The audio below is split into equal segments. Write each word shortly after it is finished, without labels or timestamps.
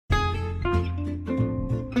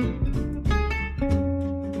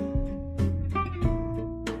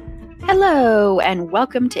Hello, and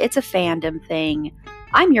welcome to It's a Fandom Thing.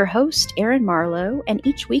 I'm your host, Erin Marlowe, and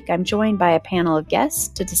each week I'm joined by a panel of guests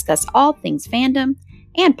to discuss all things fandom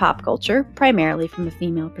and pop culture, primarily from the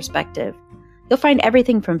female perspective. You'll find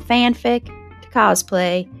everything from fanfic, to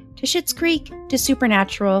cosplay, to Schitt's Creek, to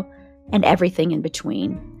Supernatural, and everything in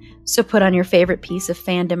between. So put on your favorite piece of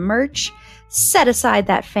fandom merch, set aside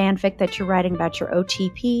that fanfic that you're writing about your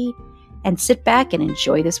OTP, and sit back and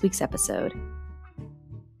enjoy this week's episode.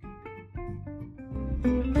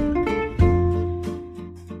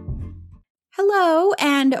 Hello,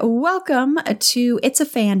 and welcome to It's a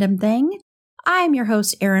Fandom Thing. I'm your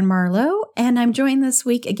host, Erin Marlowe, and I'm joined this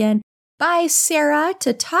week again by Sarah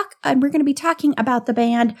to talk, and we're going to be talking about the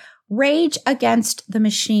band Rage Against the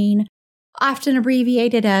Machine, often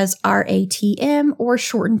abbreviated as RATM or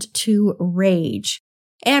shortened to Rage.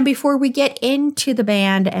 And before we get into the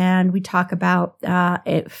band and we talk about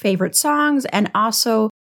favorite songs, and also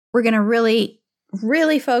we're going to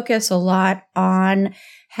really focus a lot on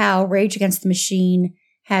how Rage Against the Machine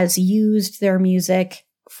has used their music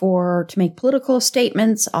to make political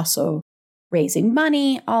statements, also raising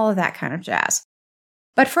money, all of that kind of jazz.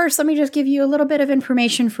 But first, let me just give you a little bit of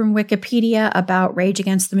information from Wikipedia about Rage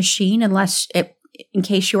Against the Machine, in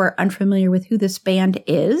case you are unfamiliar with who this band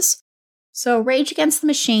is. So Rage Against the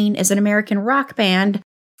Machine is an American rock band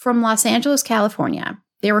from Los Angeles, California.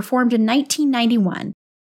 They were formed in 1991.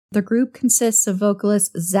 The group consists of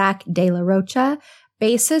vocalist Zach De La Rocha,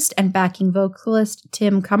 bassist and backing vocalist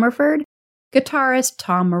Tim Comerford, guitarist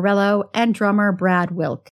Tom Morello, and drummer Brad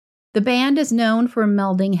Wilk. The band is known for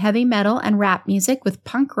melding heavy metal and rap music with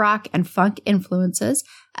punk rock and funk influences,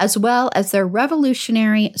 as well as their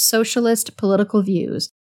revolutionary socialist political views.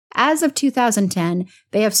 As of 2010,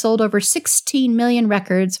 they have sold over 16 million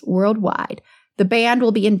records worldwide. The band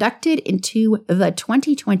will be inducted into the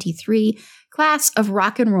 2023 class of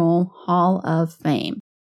Rock and Roll Hall of Fame.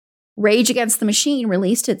 Rage Against the Machine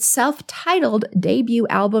released its self-titled debut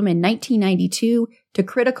album in 1992 to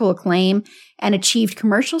critical acclaim and achieved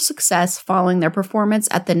commercial success following their performance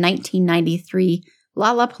at the 1993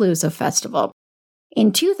 Lollapalooza Festival.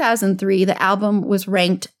 In 2003, the album was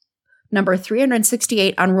ranked number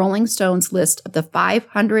 368 on Rolling Stone's list of the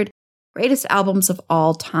 500 greatest albums of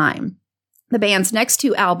all time. The band's next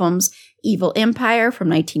two albums, Evil Empire from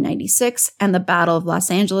 1996 and The Battle of Los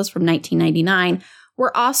Angeles from 1999,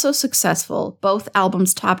 were also successful. Both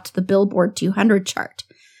albums topped the Billboard 200 chart.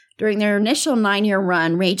 During their initial 9-year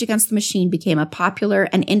run, Rage Against the Machine became a popular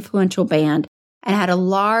and influential band and had a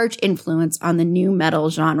large influence on the nu metal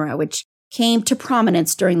genre, which came to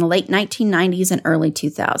prominence during the late 1990s and early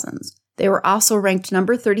 2000s. They were also ranked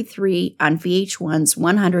number 33 on VH1's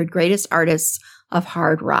 100 Greatest Artists of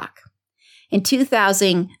Hard Rock. In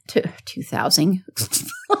 2000,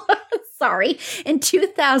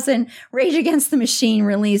 Rage Against the Machine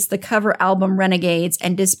released the cover album Renegades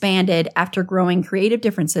and disbanded after growing creative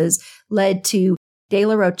differences led to De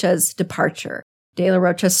La Rocha's departure. De La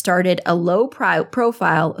Rocha started a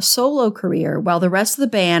low-profile solo career while the rest of the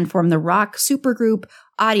band formed the rock supergroup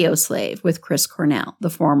Audioslave with Chris Cornell, the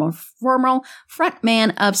former frontman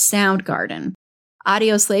of Soundgarden.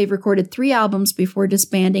 Audioslave recorded 3 albums before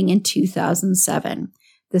disbanding in 2007.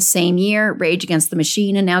 The same year, Rage Against the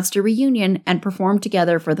Machine announced a reunion and performed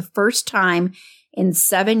together for the first time in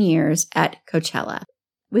 7 years at Coachella.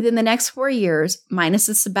 Within the next 4 years, minus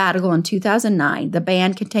a sabbatical in 2009, the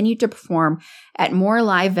band continued to perform at more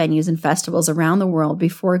live venues and festivals around the world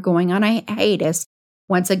before going on a hiatus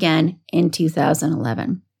once again in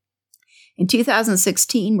 2011. In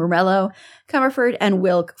 2016, Morello, Comerford, and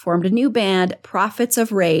Wilk formed a new band, Prophets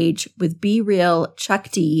of Rage, with Be Real, Chuck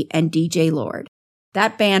D, and DJ Lord.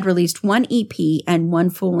 That band released 1 EP and 1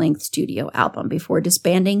 full-length studio album before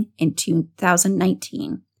disbanding in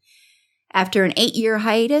 2019. After an 8-year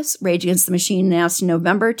hiatus, Rage Against the Machine announced in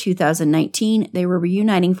November 2019 they were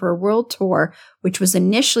reuniting for a world tour, which was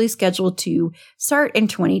initially scheduled to start in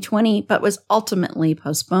 2020, but was ultimately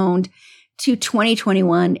postponed to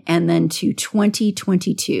 2021 and then to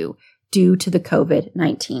 2022 due to the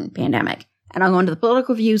COVID-19 pandemic. And I'll go into the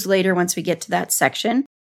political views later once we get to that section.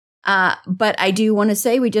 But I do want to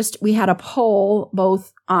say we had a poll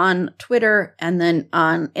both on Twitter and then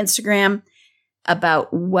on Instagram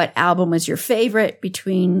about what album was your favorite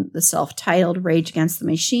between the self-titled Rage Against the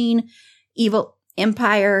Machine, Evil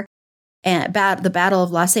Empire, and The Battle of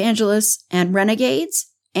Los Angeles, and Renegades.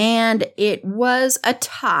 And it was a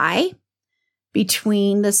tie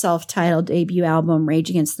between the self-titled debut album Rage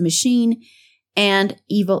Against the Machine and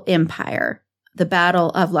Evil Empire. The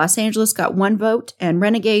Battle of Los Angeles got 1 vote, and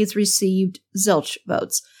Renegades received zilch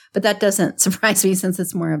votes. But that doesn't surprise me since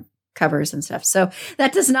it's more of covers and stuff. So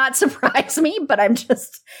that does not surprise me, but I'm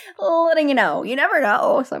just letting you know. You never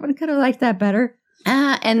know. Someone could have liked that better.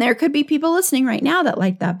 And there could be people listening right now that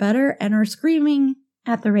like that better and are screaming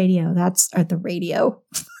at the radio. That's at the radio.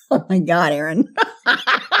 Oh my God, Aaron.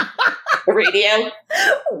 Radio.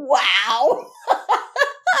 Wow.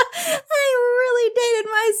 I really dated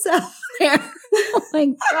myself there. Oh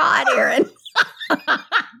my God, Aaron.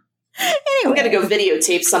 Anyway. I'm going to go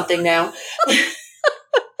videotape something now.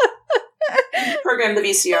 Program the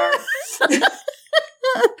VCR.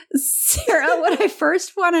 Sarah, what I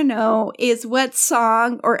first want to know is what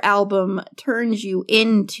song or album turns you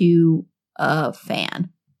into a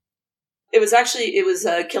fan? It was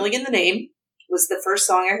Killing in the Name was the first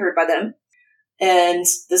song I heard by them. And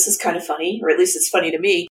this is kind of funny, or at least it's funny to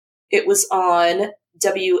me. It was on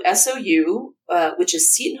WSOU, which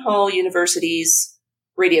is Seton Hall University's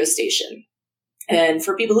radio station. And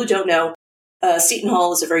for people who don't know, Seton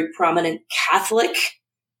Hall is a very prominent Catholic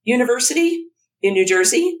university in New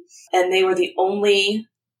Jersey. And they were the only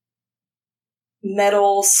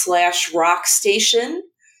metal/rock station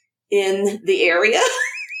in the area.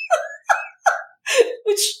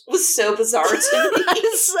 Which was so bizarre to me.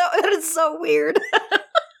 That is so weird.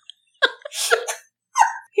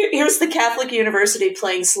 Here's the Catholic University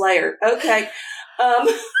playing Slayer. Okay.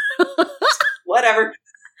 Whatever.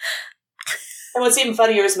 And what's even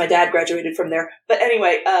funnier is my dad graduated from there. But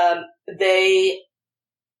anyway, that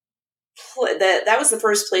was the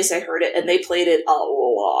first place I heard it, and they played it a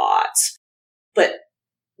lot. But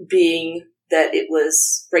being that it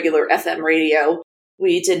was regular FM radio,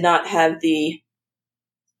 we did not have the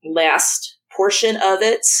last portion of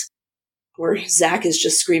it where Zach is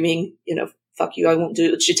just screaming, fuck you, I won't do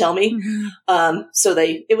what you tell me. Mm-hmm. So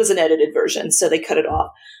it was an edited version, so they cut it off,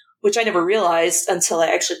 which I never realized until I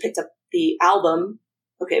actually picked up the album.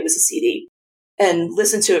 Okay, it was a CD, and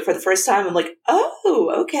listened to it for the first time. I'm like,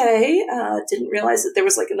 oh, okay. Didn't realize that there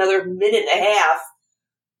was like another minute and a half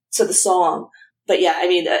to the song. But yeah, I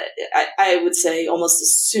mean, I would say almost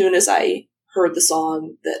as soon as I heard the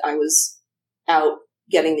song that I was out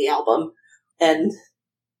getting the album and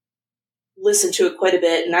listened to it quite a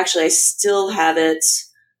bit. And actually I still have a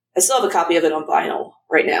copy of it on vinyl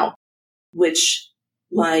right now, which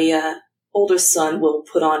my oldest son will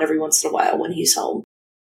put on every once in a while when he's home.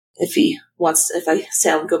 If I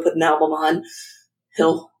say I'll go put an album on,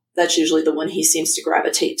 that's usually the one he seems to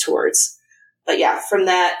gravitate towards. But yeah, from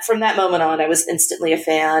that moment on, I was instantly a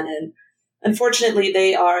fan. And unfortunately,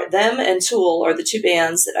 them and Tool are the two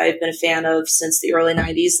bands that I've been a fan of since the early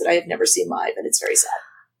 90s that I have never seen live. And it's very sad.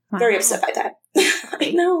 Wow. Very upset by that.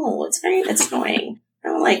 I know. It's annoying. I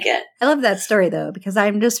don't like it. I love that story, though, because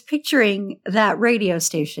I'm just picturing that radio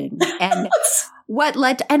station and what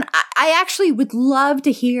led to, and I actually would love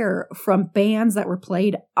to hear from bands that were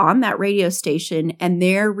played on that radio station and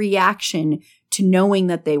their reaction to knowing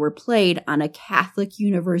that they were played on a Catholic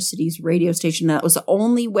university's radio station. That was the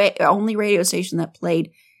only radio station that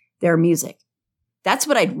played their music. That's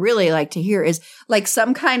what I'd really like to hear, is like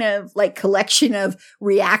some kind of like collection of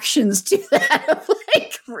reactions to that.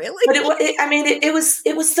 Like, really? But it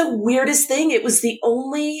was the weirdest thing. It was the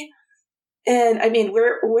only, and I mean,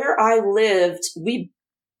 where I lived, we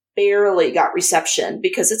barely got reception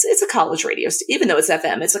because it's a college radio station. Even though it's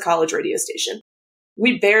FM, it's a college radio station.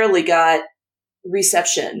 We barely got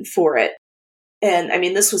reception for it. And I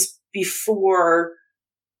mean, this was before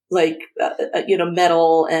like,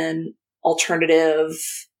 metal and alternative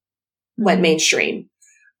went mainstream.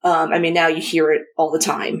 I mean, now you hear it all the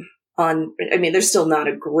time there's still not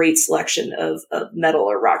a great selection of metal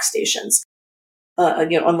or rock stations,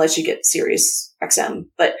 unless you get Sirius XM.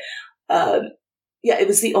 But, yeah, it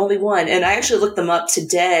was the only one. And I actually looked them up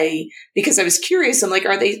today because I was curious. I'm like,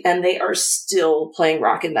 they are still playing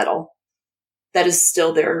rock and metal. That is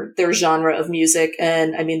still their genre of music.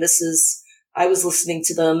 And I mean, I was listening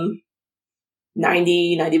to them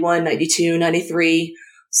 90, 91, 92, 93.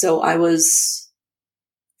 So I was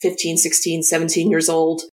 15, 16, 17 years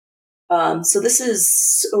old. So this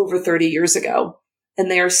is over 30 years ago, and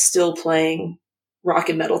they are still playing rock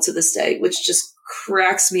and metal to this day, which just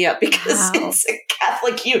cracks me up because it's a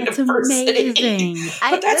Catholic university. That's amazing.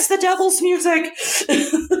 But that's the devil's music.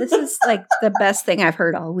 This is like the best thing I've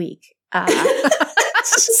heard all week. I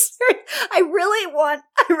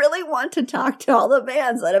really want to talk to all the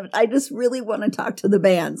bands I just really want to talk to the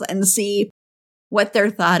bands and see what their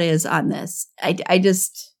thought is on this. I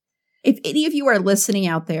just, if any of you are listening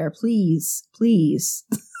out there, please.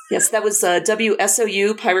 Yes, that was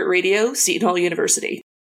WSOU Pirate Radio, Seton Hall University.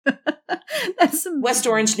 That's amazing. West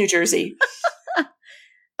Orange, New Jersey.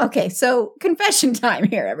 Okay, so confession time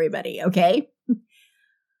here, everybody, okay?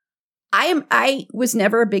 I was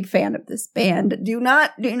never a big fan of this band. Do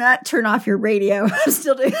not turn off your radio. I'm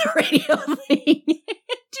still doing the radio thing.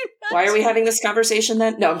 Why are we having this conversation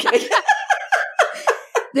then? No, I'm kidding.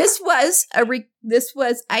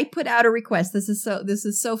 I put out a request. This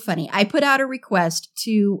is so funny. I put out a request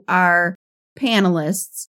to our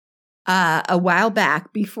panelists a while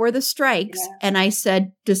back before the strikes. Yeah. And I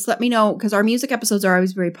said, just let me know, because our music episodes are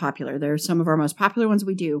always very popular. They're some of our most popular ones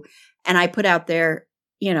we do. And I put out there,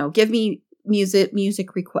 give me music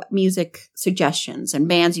suggestions and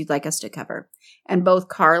bands you'd like us to cover. And both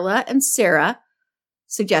Carla and Sarah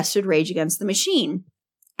suggested Rage Against the Machine.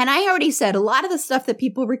 And I already said a lot of the stuff that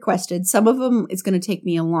people requested, some of them it's going to take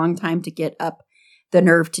me a long time to get up the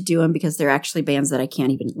nerve to do them because they're actually bands that I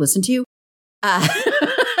can't even listen to.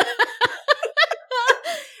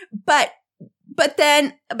 But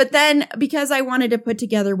then because I wanted to put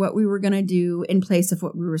together what we were going to do in place of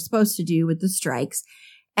what we were supposed to do with the strikes.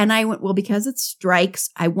 And I went, well, because it's strikes,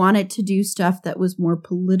 I wanted to do stuff that was more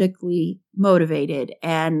politically motivated.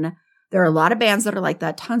 And there are a lot of bands that are like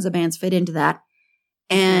that. Tons of bands fit into that.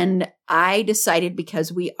 And I decided,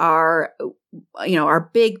 because we are, our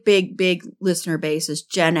big listener base is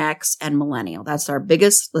Gen X and Millennial. That's our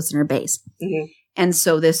biggest listener base. Mm-hmm. And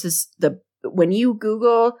so this is when you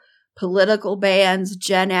Google political bands,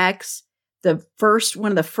 Gen X,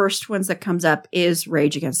 one of the first ones that comes up is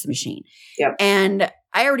Rage Against the Machine. Yep. And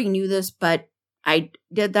I already knew this, but I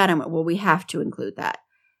did that. I went, well, we have to include that.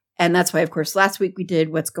 And that's why, of course, last week we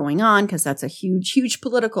did What's Going On, because that's a huge, huge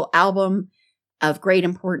political album of great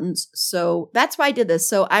importance. So that's why I did this.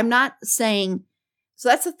 So I'm not saying, so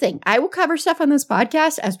that's the thing. I will cover stuff on this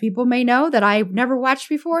podcast, as people may know, that I've never watched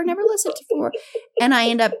before, never listened to before. And I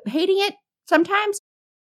end up hating it sometimes.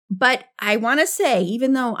 But I want to say,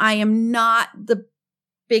 even though I am not the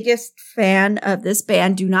biggest fan of this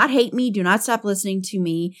band, do not hate me. Do not stop listening to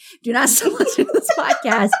me. Do not stop listening to this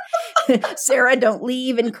podcast. Sarah, don't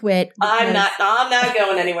leave and quit. I'm not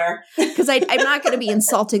going anywhere. Because I'm not going to be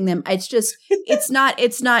insulting them. It's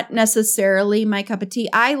not necessarily my cup of tea.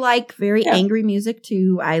 I like very angry music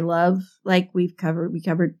too. I love, like we covered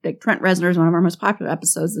like Trent Reznor's one of our most popular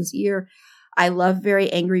episodes this year. I love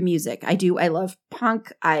very angry music. I do. I love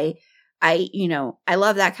punk. I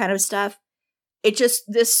love that kind of stuff.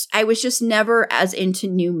 I was just never as into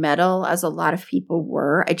new metal as a lot of people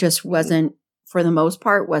were. I just wasn't, for the most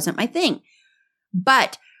part, wasn't my thing.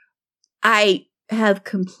 But I have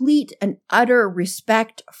complete and utter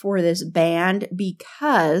respect for this band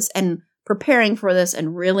because, and preparing for this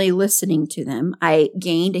and really listening to them, I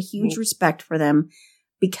gained a huge respect for them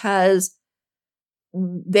because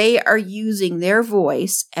they are using their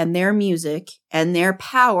voice and their music and their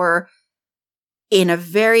power in a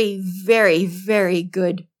very, very, very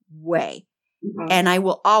good way. Mm-hmm. And I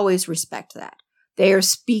will always respect that. They are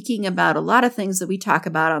speaking about a lot of things that we talk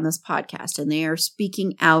about on this podcast, and they are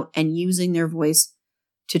speaking out and using their voice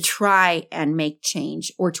to try and make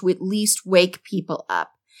change, or to at least wake people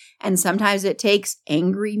up. And sometimes it takes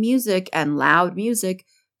angry music and loud music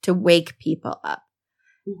to wake people up.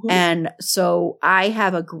 Mm-hmm. And so I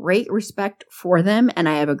have a great respect for them, and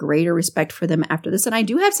I have a greater respect for them after this. And I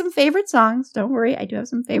do have some favorite songs. Don't worry. I do have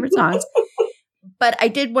some favorite songs. But I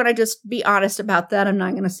did want to just be honest about that. I'm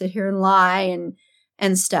not going to sit here and lie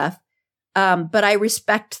and stuff. But I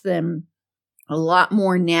respect them a lot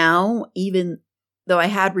more now, even though I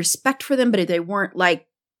had respect for them, but they weren't like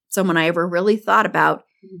someone I ever really thought about.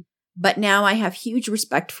 Mm-hmm. But now I have huge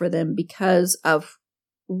respect for them because of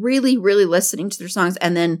really, really listening to their songs,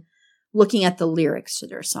 and then looking at the lyrics to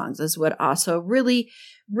their songs is what also really,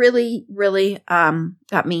 really, really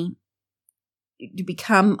got me to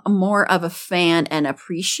become more of a fan and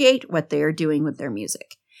appreciate what they are doing with their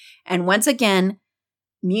music. And once again,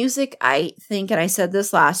 music, I think, and I said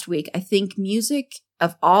this last week, I think music,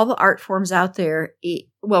 of all the art forms out there,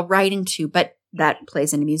 writing too, but that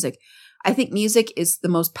plays into music. I think music is the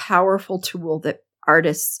most powerful tool that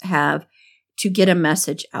artists have to get a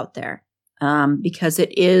message out there, because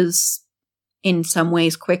it is in some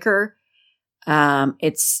ways quicker.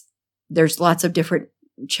 There's lots of different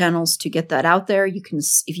channels to get that out there. You can,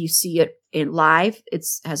 if you see it in live, it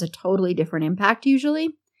has a totally different impact usually,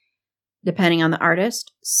 depending on the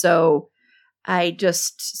artist. So I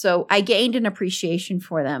gained an appreciation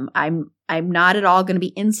for them. I'm not at all going to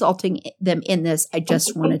be insulting them in this. I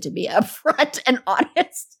just wanted to be upfront and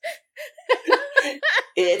honest.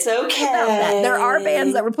 It's okay. There are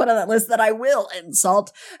bands that were put on that list that I will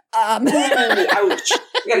insult. Ouch. I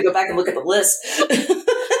got to go back and look at the list.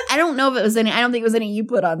 I don't know if it was any. I don't think it was any you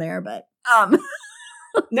put on there, but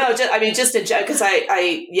no, just in general, because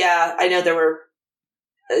I know there were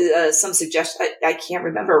some suggestion. I can't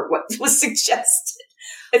remember what was suggested.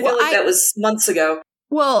 I feel like that was months ago.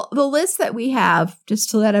 Well, the list that we have, just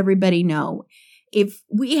to let everybody know, if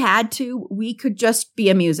we had to, we could just be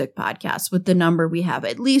a music podcast with the number we have,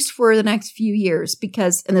 at least for the next few years,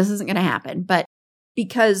 because, and this isn't going to happen, but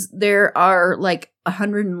because there are like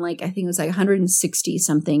 100 and like, I think it was like 160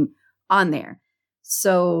 something on there.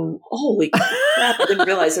 So. Holy crap. I didn't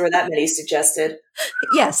realize there were that many suggested.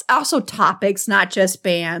 Yes. Also topics, not just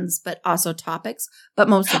bands, but also topics, but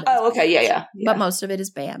most of it. Oh, okay. Yeah. But most of it is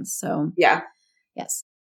bands. So. Yeah. Yes.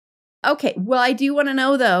 Okay. Well, I do want to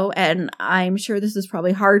know though, and I'm sure this is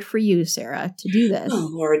probably hard for you, Sarah, to do this. Oh,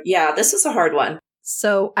 Lord. Yeah, this is a hard one.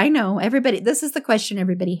 So I know this is the question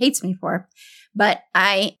everybody hates me for, but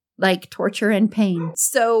I like torture and pain.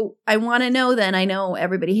 So I want to know then, I know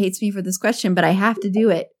everybody hates me for this question, but I have to do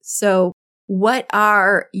it. So what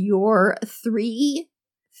are your three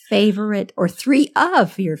of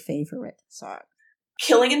your favorite songs?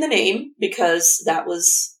 Killing in the Name, because that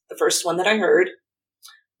was the first one that I heard.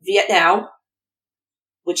 Vietnow,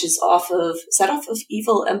 which is off of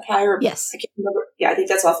Evil Empire? Yes. I can't remember. Yeah, I think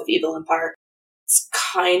that's off of Evil Empire. It's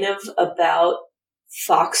kind of about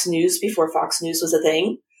Fox News before Fox News was a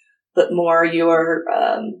thing, but more your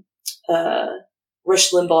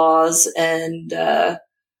Rush Limbaugh's and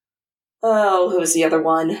who was the other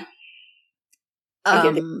one?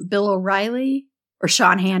 Bill O'Reilly or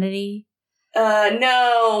Sean Hannity?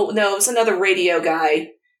 No, it was another radio guy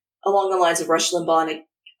along the lines of Rush Limbaugh. And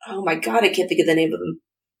oh my God, I can't think of the name of him.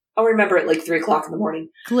 I'll remember it like 3:00 in the morning.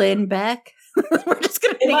 Glenn Beck. We're just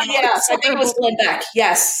gonna. I think it was Glenn Beck.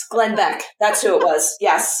 Yes, Glenn Beck. That's who it was.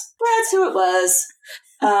 Yes, that's who it was.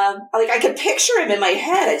 I could picture him in my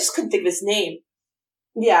head. I just couldn't think of his name.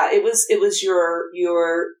 Yeah, it was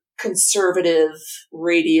your conservative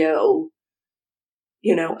radio,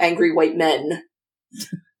 angry white men.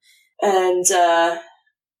 And,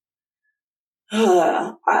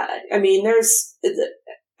 I mean,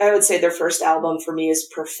 I would say their first album for me is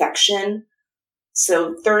Perfection.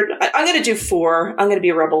 So third, I'm going to do 4. I'm going to be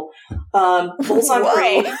a rebel. Bulls on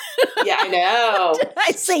Parade. Yeah, I know. Did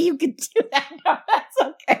I say you could do that? No, that's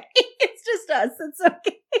okay. It's just us. It's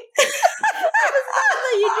okay.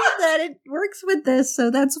 You did that. It works with this,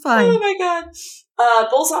 so that's fine. Oh my God.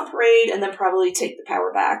 Bulls on Parade, and then probably Take the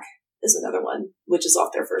Power Back is another one, which is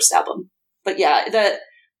off their first album. But yeah,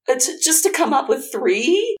 just to come up with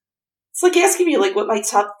 3, it's like asking me like what my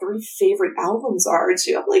top 3 favorite albums are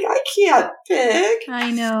too. I'm like, I can't pick.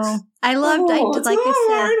 I know. I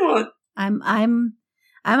said, I'm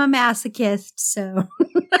a masochist, so.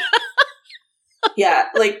 Yeah,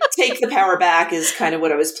 like Take the Power Back is kind of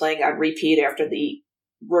what I was playing on repeat after the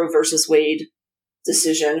Roe versus Wade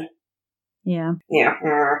decision. Yeah. Yeah.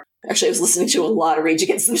 Actually, I was listening to a lot of Rage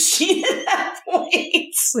Against the Machine at that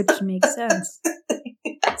point. Which makes sense.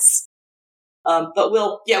 Yes. But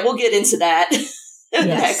we'll get into that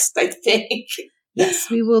next, I think. Yes,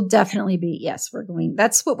 we will definitely be. Yes,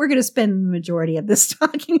 that's what we're going to spend the majority of this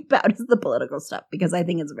talking about is the political stuff, because I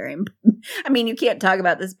think it's very important. I mean, you can't talk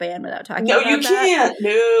about this band without talking about that. No, you can't.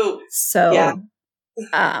 No. So,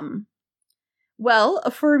 yeah. Well,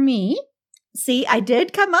 for me, see, I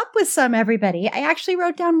did come up with some, everybody. I actually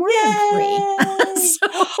wrote down more than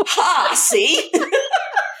 3. See?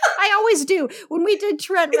 I always do. When we did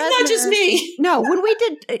Trent Reznor, it's not just me. No, when we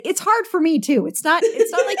did, it's hard for me too. It's not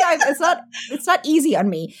like it's not easy on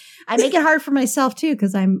me. I make it hard for myself too,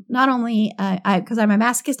 because I'm not only because I'm a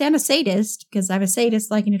masochist and a sadist, because I'm a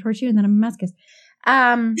sadist liking to torture you, and then I'm a masochist.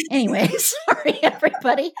 Anyway, sorry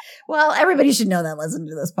everybody. Well, everybody should know that. Listen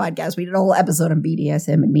to this podcast. We did a whole episode on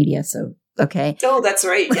BDSM and media, so okay. Oh, that's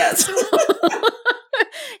right. Yes.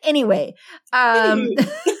 Anyway,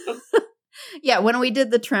 yeah, when we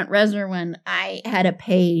did the Trent Reznor one, I had a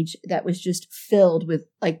page that was just filled with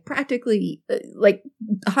like practically like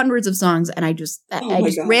hundreds of songs, and I just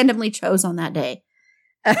randomly chose on that day.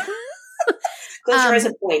 Close your eyes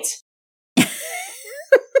and point.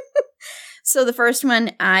 So the first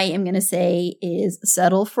one I am going to say is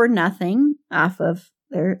Settle for Nothing off of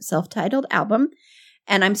their self-titled album.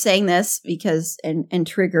 And I'm saying this because, and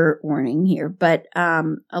trigger warning here, but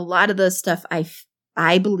a lot of the stuff I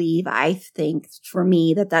think for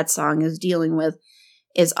me that song is dealing with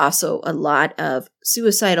is also a lot of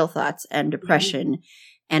suicidal thoughts and depression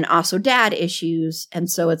and also dad issues. And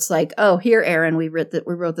so it's like, oh, here, Aaron, we wrote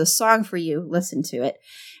this song for you. Listen to it.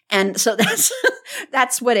 And so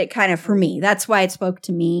that's what it kind of, for me, that's why it spoke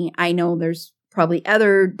to me. I know there's probably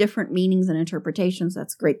other different meanings and interpretations.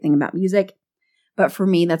 That's a great thing about music. But for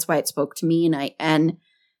me, that's why it spoke to me. And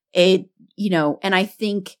I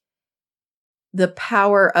think the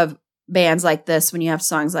power of bands like this, when you have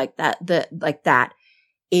songs like that, that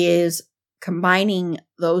is combining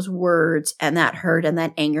those words and that hurt and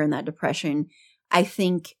that anger and that depression. I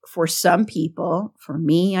think for some people, for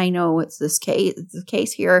me, I know it's the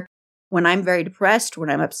case here. When I'm very depressed, when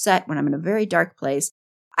I'm upset, when I'm in a very dark place,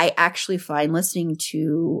 I actually find listening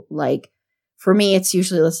to, like, for me, it's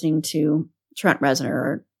usually listening to Trent Reznor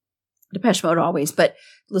or Depeche Mode always, but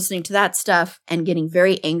listening to that stuff and getting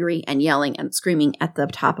very angry and yelling and screaming at the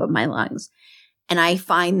top of my lungs. And I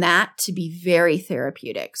find that to be very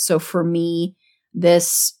therapeutic. So for me,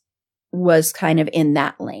 this was kind of in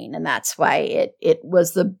that lane. And that's why it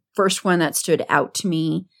was the first one that stood out to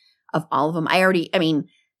me of all of them.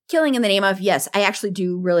 Killing in the Name of, yes, I actually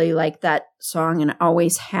do really like that song and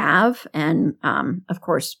always have. And of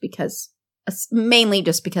course, mainly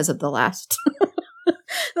just because of the last,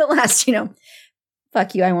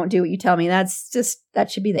 fuck you, I won't do what you tell me. That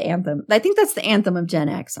should be the anthem. I think that's the anthem of Gen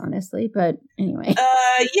X, honestly. But anyway.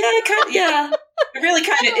 Yeah. It really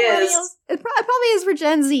kind of is. It probably is for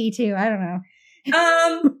Gen Z too. I don't know.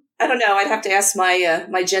 I don't know. I'd have to ask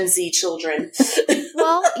my Gen Z children.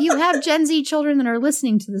 Well, you have Gen Z children that are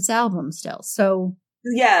listening to this album still, so.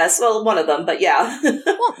 Yes, well, one of them, but yeah.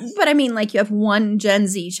 Well, but I mean, like, you have one Gen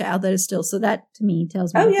Z child that is still, so that to me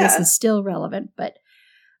tells me this is still relevant. But,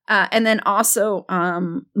 and then also,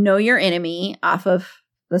 Know Your Enemy off of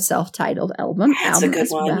the self-titled album. That's a good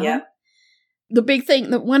one, well. Yeah. The big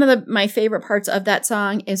thing, one of my favorite parts of that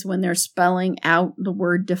song is when they're spelling out the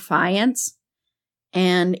word defiance.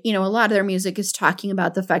 And, a lot of their music is talking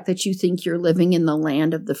about the fact that you think you're living in the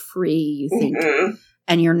land of the free, you think,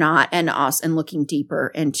 and you're not, and looking deeper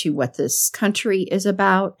into what this country is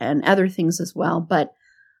about and other things as well. But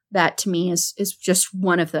that to me is just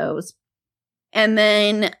one of those. And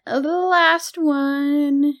then the last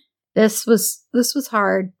one, this was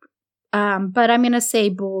hard. But I'm going to say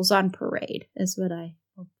Bulls on Parade is what I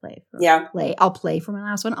will play for. Yeah. I'll play for my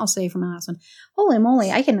last one. I'll say for my last one. Holy moly,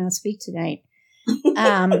 I cannot speak tonight.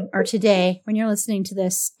 Or today when you're listening to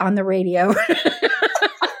this on the radio.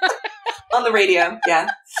 On the radio, yeah.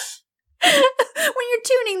 When you're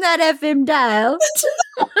tuning that FM dial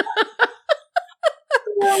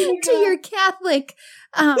to your Catholic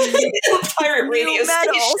pirate radio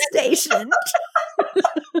station. I'm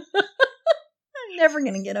never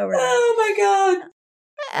going to get over that. Oh my God.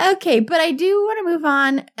 Okay, but I do want to move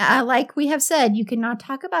on. Like we have said, you cannot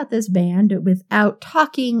talk about this band without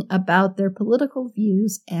talking about their political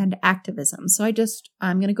views and activism. So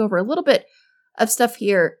I'm going to go over a little bit of stuff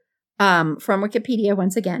here from Wikipedia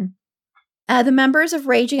once again. The members of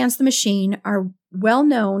Rage Against the Machine are well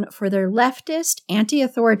known for their leftist,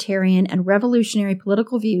 anti-authoritarian, and revolutionary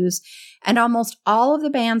political views, and almost all of the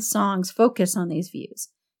band's songs focus on these views.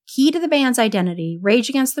 Key to the band's identity, Rage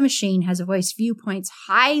Against the Machine has voiced viewpoints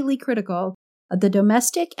highly critical of the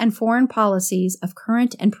domestic and foreign policies of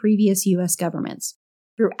current and previous U.S. governments.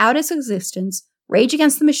 Throughout its existence, Rage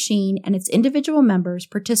Against the Machine and its individual members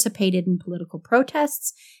participated in political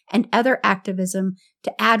protests and other activism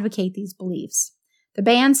to advocate these beliefs. The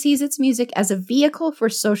band sees its music as a vehicle for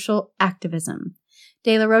social activism.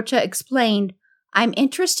 De La Rocha explained, "I'm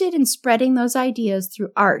interested in spreading those ideas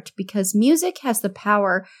through art because music has the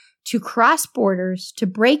power to cross borders, to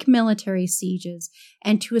break military sieges,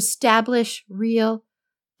 and to establish real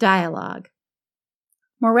dialogue."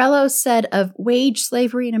 Morello said of wage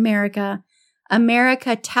slavery in America,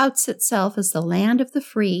 "America touts itself as the land of the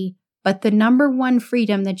free, but the number one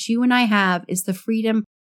freedom that you and I have is the freedom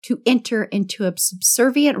to enter into a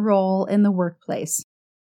subservient role in the workplace."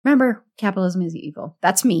 Remember, capitalism is evil.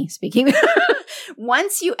 That's me speaking.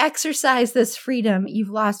 Once you exercise this freedom, you've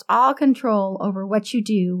lost all control over what you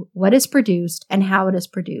do, what is produced, and how it is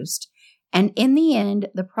produced. And in the end,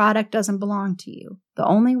 the product doesn't belong to you. The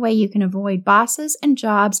only way you can avoid bosses and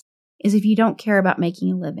jobs is if you don't care about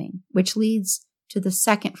making a living, which leads to the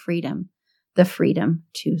second freedom, the freedom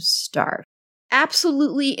to starve.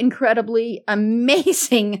 Absolutely incredibly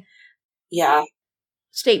amazing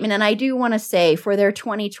statement. And I do want to say for their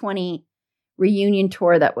 2020 reunion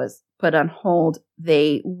tour that was put on hold,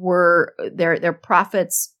 they were their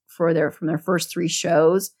profits from their first 3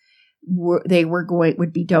 shows would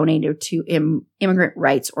be donated to immigrant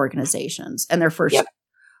rights organizations. And their first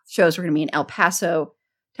shows were going to be in El Paso,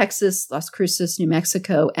 Texas, Las Cruces, New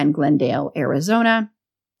Mexico, and Glendale, Arizona.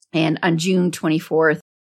 And on June 24th,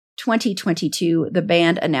 2022, the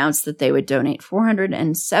band announced that they would donate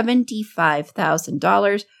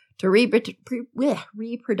 $475,000 to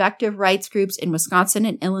reproductive rights groups in Wisconsin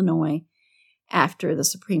and Illinois after the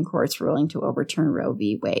Supreme Court's ruling to overturn Roe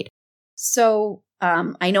v. Wade. So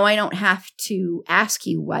I know I don't have to ask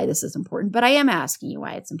you why this is important, but I am asking you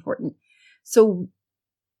why it's important. So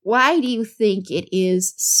why do you think it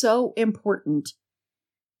is so important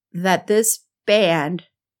that this band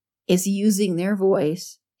is using their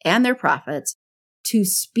voice and their profits to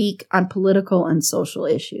speak on political and social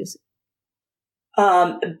issues?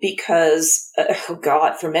 Because, oh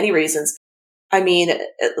God, for many reasons. I mean,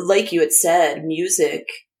 like you had said, music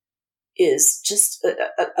is just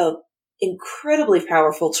a incredibly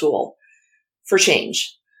powerful tool for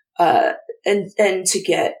change, and to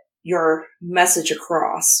get your message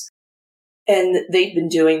across. And they've been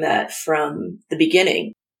doing that from the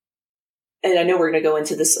beginning. And I know we're going to go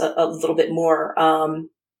into this a little bit more.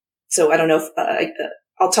 So I don't know if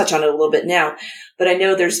I'll touch on it a little bit now, but I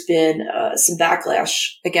know there's been some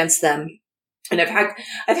backlash against them. And I've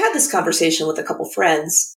had this conversation with a couple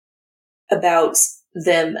friends about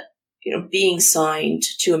them, being signed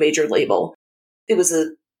to a major label. It was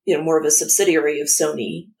more of a subsidiary of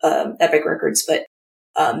Sony, Epic Records, but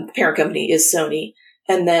the parent company is Sony.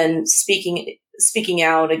 And then speaking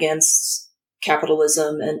out against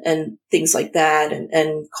capitalism and things like that,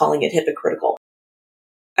 and calling it hypocritical.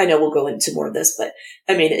 I know we'll go into more of this, but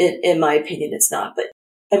I mean, in my opinion, it's not. But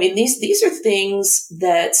I mean, these are things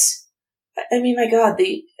that, I mean, my God,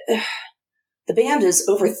 the band is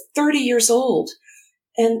over 30 years old,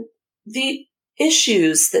 and the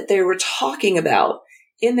issues that they were talking about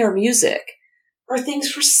in their music are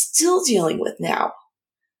things we're still dealing with now.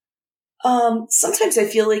 Sometimes I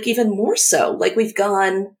feel like even more so, like we've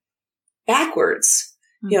gone backwards,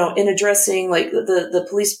 in addressing like the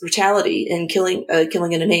police brutality and killing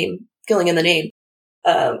in the name,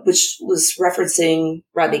 which was referencing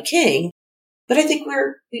Rodney King. But I think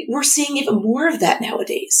we're seeing even more of that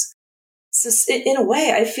nowadays. So in a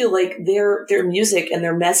way, I feel like their music and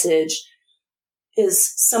their message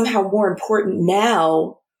is somehow more important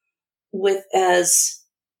now, with as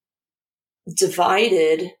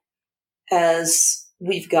divided as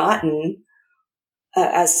we've gotten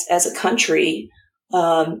as a country,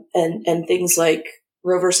 and things like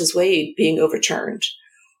Roe versus Wade being overturned.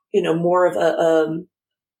 More of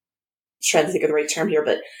trying to think of the right term here,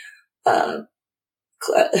 but I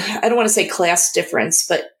don't want to say class difference,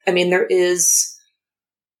 but I mean but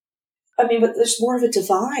there's more of a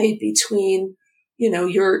divide between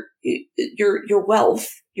your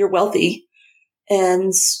wealthy,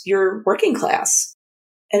 and your working class.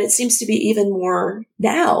 And it seems to be even more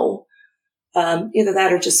now, either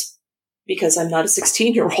that or just because I'm not a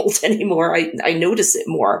 16-year-old anymore, I notice it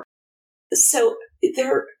more. So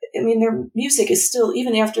their music is still,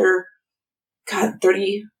 even after,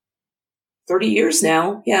 30 years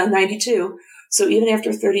now. Yeah, 92. So even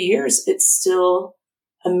after 30 years, it's still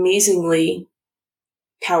amazingly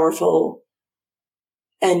powerful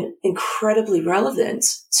and incredibly relevant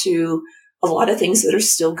to a lot of things that are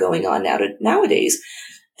still going on nowadays.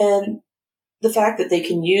 And the fact that they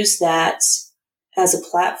can use that as a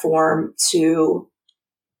platform to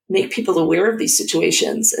make people aware of these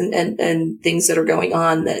situations and things that are going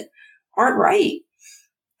on that aren't right.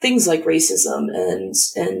 Things like racism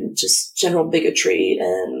and just general bigotry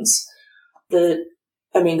and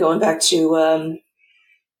going back to,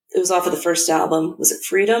 it was off of the first album. Was it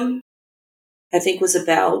Freedom? I think was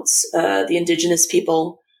about, the indigenous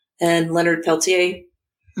people and Leonard Peltier.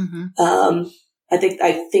 Mm-hmm. I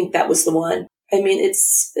think that was the one. I mean,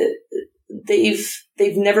 it's,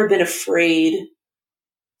 they've never been afraid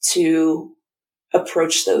to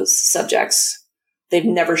approach those subjects. They've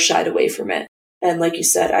never shied away from it. And like you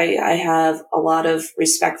said, I have a lot of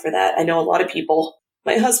respect for that. I know a lot of people,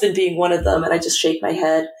 my husband being one of them, and I just shake my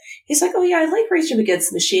head. He's like, oh yeah, I like Rage Against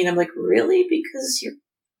the Machine. I'm like, really? Because you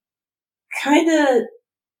kind of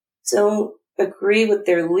don't agree with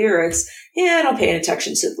their lyrics. Yeah, I don't pay any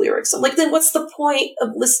attention to the lyrics. I'm like, then what's the point of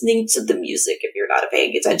listening to the music if you're not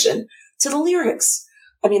paying attention to the lyrics?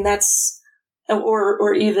 I mean, that's,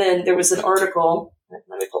 or even there was an article,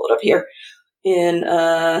 let me pull it up here, in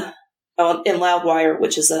Loudwire,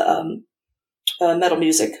 which is a metal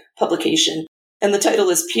music publication. And the title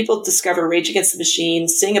is People Discover Rage Against the Machine,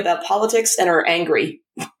 Sing About Politics, and Are Angry.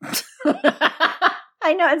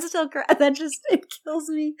 I know, it's still, it kills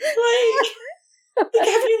me. Like,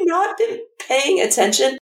 have you not been paying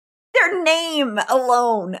attention? Their name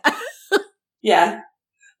alone. Yeah.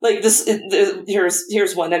 Like this,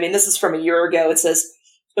 here's one. I mean, this is from a year ago. It says,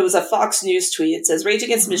 it was a Fox News tweet. It says, Rage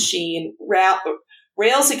Against the Machine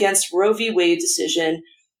rails against Roe v. Wade decision.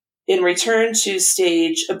 In return to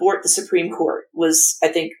stage Abort the Supreme Court was, I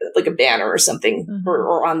think, like a banner or something, mm-hmm.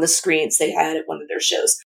 or on the screens they had at one of their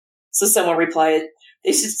shows. So someone replied,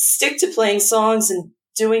 they should stick to playing songs and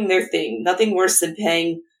doing their thing. Nothing worse than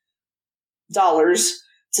paying dollars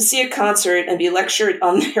to see a concert and be lectured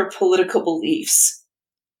on their political beliefs.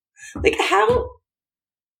 Like, how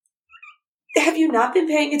have you not been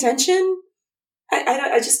paying attention?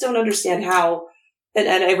 I just don't understand how. And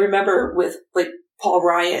I remember with like Paul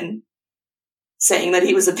Ryan saying that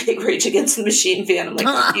he was a big Rage Against the Machine fan. I'm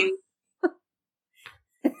like, you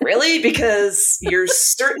really? Because you're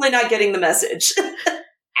certainly not getting the message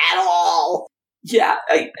at all. Yeah,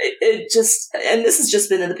 it just, and this has just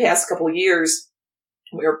been in the past couple of years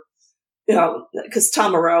where, you know, because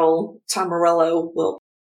Tom Morello,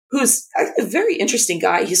 who's a very interesting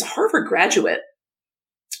guy. He's a Harvard graduate.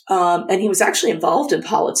 And he was actually involved in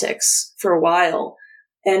politics for a while.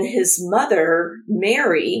 And his mother,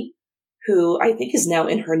 Mary, who I think is now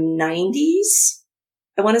in her 90s,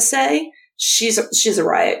 I want to say, she's a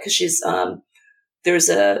riot because she's, there's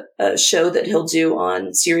a show that he'll do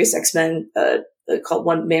on Sirius XM, called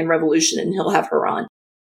One Man Revolution, and he'll have her on.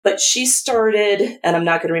 But she started, and I'm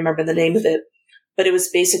not going to remember the name of it, but it was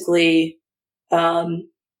basically,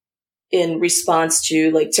 in response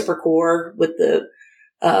to like Tipper Gore with the,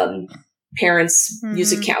 parents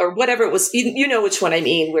music count or whatever it was. You know which one I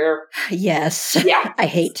mean, where. Yes. Yeah. I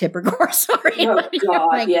hate Tipper Gore. Sorry. Oh, God,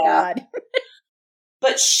 my God.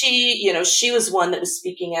 But she was one that was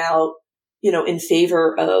speaking out, in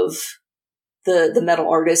favor of the metal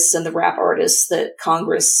artists and the rap artists that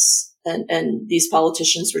Congress and these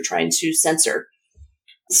politicians were trying to censor.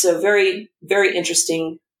 So very, very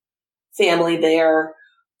interesting family there.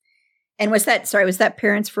 And was that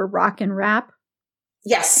Parents for Rock and Rap?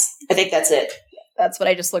 Yes, I think that's it. That's what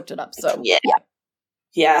I just looked it up. So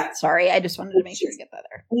yeah. Sorry, I just wanted to make sure to get that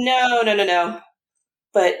there. No.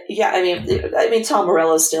 But yeah, I mean, Tom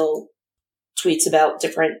Morello still tweets about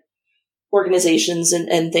different organizations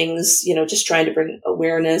and things, just trying to bring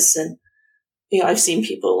awareness. And I've seen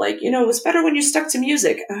people like, it was better when you stuck to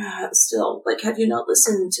music. Still, like, have you not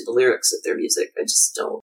listened to the lyrics of their music? I just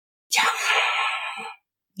don't.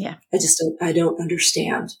 Yeah. I don't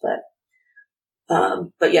understand,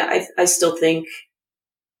 but yeah, I still think,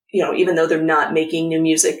 even though they're not making new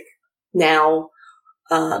music now,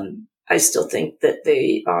 I still think that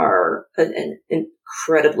they are an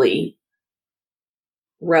incredibly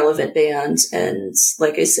relevant band. And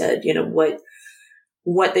like I said,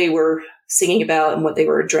 what they were singing about and what they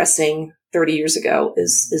were addressing 30 years ago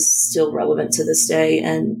is still relevant to this day.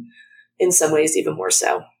 And in some ways, even more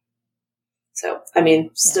so. So, I mean,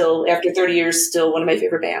 still after 30 years, still one of my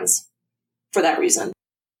favorite bands for that reason.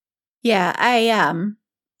 Yeah,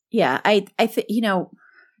 I think,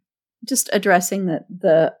 just addressing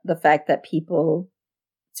the fact that people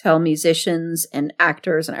tell musicians and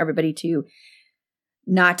actors and everybody to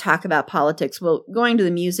not talk about politics. Well, going to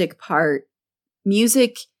the music part,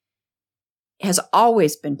 music has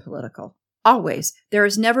always been political. Always. There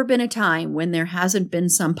has never been a time when there hasn't been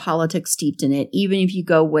some politics steeped in it. Even if you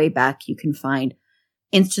go way back, you can find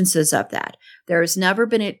instances of that. There has never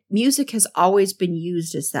been music has always been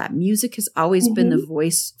used as that. Music has always been the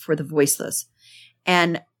voice for the voiceless.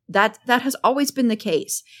 And that has always been the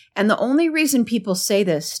case. And the only reason people say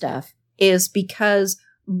this stuff is because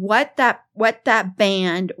what that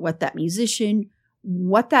band, what that musician,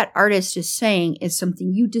 what that artist is saying is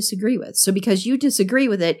something you disagree with. So because you disagree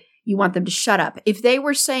with it, you want them to shut up. If they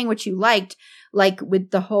were saying what you liked, like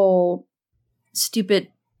with the whole stupid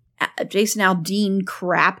Jason Aldean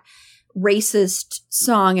crap, racist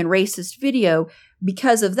song and racist video,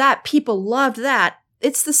 because of that, people loved that.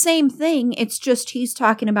 It's the same thing. It's just he's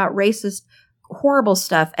talking about racist, horrible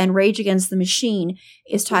stuff, and Rage Against the Machine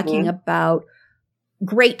is talking about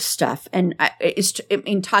great stuff, and is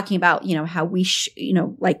in talking about how we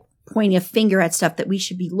like pointing a finger at stuff that we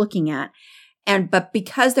should be looking at. But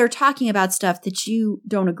because they're talking about stuff that you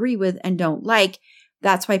don't agree with and don't like,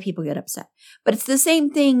 that's why people get upset. But it's the same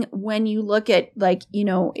thing when you look at it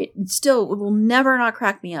will never not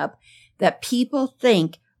crack me up that people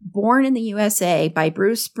think Born in the USA by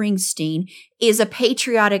Bruce Springsteen is a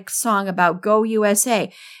patriotic song about Go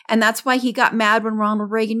USA. And that's why he got mad when Ronald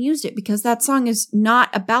Reagan used it, because that song is not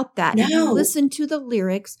about that. No. If you listen to the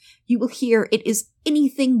lyrics, you will hear it is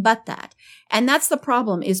anything but that. And that's the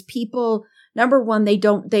problem is people, number one, they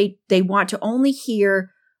want to only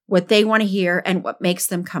hear what they want to hear and what makes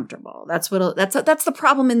them comfortable. That's the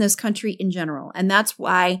problem in this country in general. And that's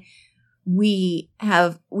why we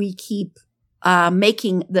keep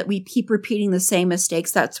repeating the same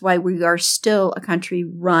mistakes. That's why we are still a country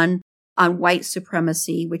run on white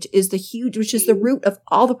supremacy, which is the root of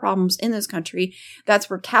all the problems in this country. That's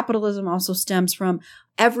where capitalism also stems from.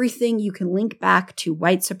 Everything you can link back to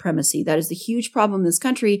white supremacy. That is the huge problem in this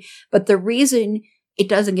country. But the reason it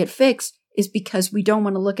doesn't get fixed is because we don't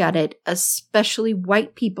want to look at it. Especially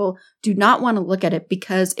white people do not want to look at it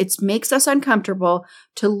because it makes us uncomfortable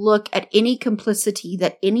to look at any complicity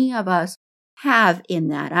that any of us have in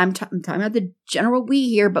that. I'm talking about the general we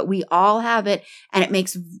here, but we all have it, and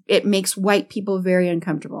it makes white people very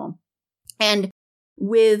uncomfortable. And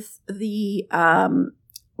with the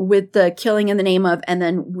killing in the name of, and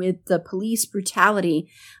then with the police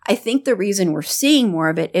brutality, I think the reason we're seeing more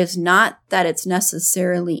of it is not that it's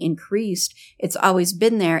necessarily increased. It's always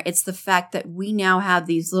been there. It's the fact that we now have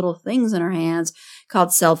these little things in our hands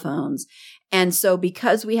called cell phones. And so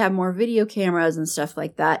because we have more video cameras and stuff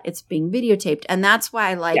like that, it's being videotaped. And that's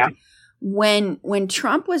why, when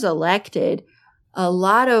Trump was elected, a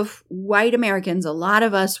lot of white Americans, a lot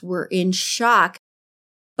of us were in shock.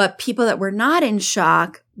 But people that were not in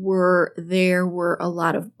shock were a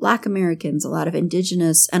lot of Black Americans, a lot of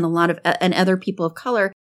Indigenous, and and other people of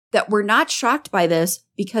color that were not shocked by this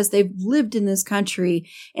because they've lived in this country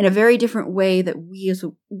in a very different way that we as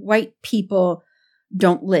white people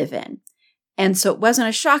don't live in. And so it wasn't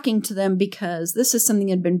as shocking to them because this is something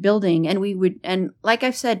that had been building. And like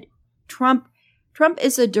I've said, Trump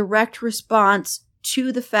is a direct response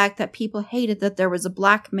to the fact that people hated that there was a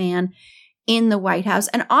Black man in the White House.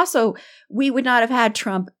 And also, we would not have had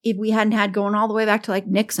Trump if we hadn't had going all the way back to like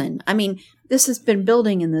Nixon. I mean, this has been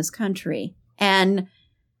building in this country. And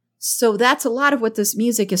so that's a lot of what this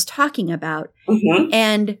music is talking about. Mm-hmm.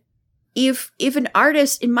 And if an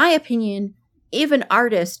artist, in my opinion, if an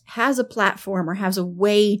artist has a platform or has a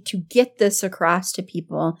way to get this across to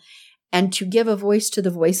people and to give a voice to the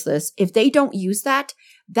voiceless, if they don't use that,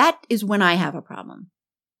 that is when I have a problem.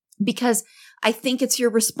 Because I think it's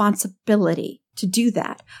your responsibility to do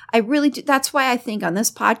that. I really do. That's why I think on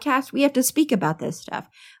this podcast, we have to speak about this stuff.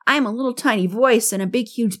 I'm a little tiny voice in a big,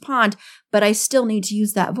 huge pond, but I still need to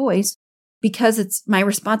use that voice because it's my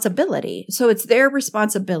responsibility. So it's their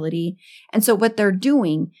responsibility. And so what they're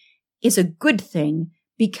doing is a good thing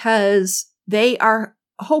because they are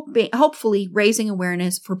hopefully raising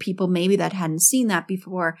awareness for people maybe that hadn't seen that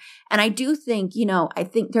before. And I do think, I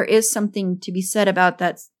think there is something to be said about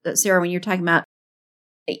that, Sarah, when you're talking about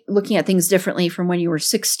looking at things differently from when you were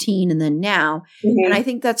 16 and then now. Mm-hmm. And I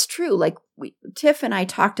think that's true. Like Tiff and I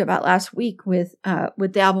talked about last week with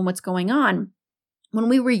the album, What's Going On. When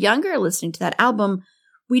we were younger listening to that album,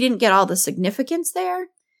 we didn't get all the significance there.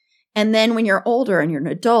 And then when you're older and you're an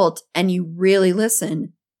adult and you really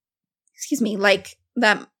listen, like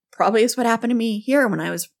that probably is what happened to me here when I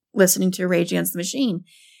was listening to Rage Against the Machine.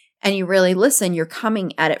 And you really listen, you're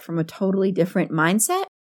coming at it from a totally different mindset.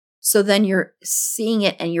 So then you're seeing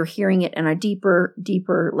it and you're hearing it on a deeper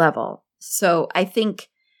level. So I think,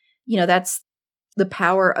 that's the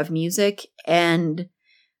power of music, and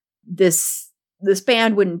this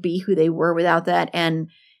band wouldn't be who they were without that. And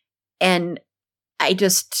I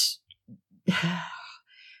just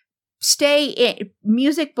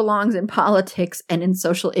music belongs in politics and in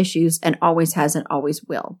social issues, and always has and always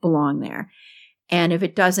will belong there. And if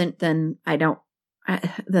it doesn't, then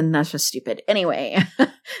then that's just stupid. Anyway,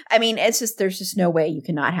 I mean, there's just no way you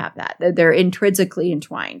cannot have that. They're intrinsically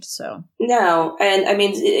entwined. So no. And I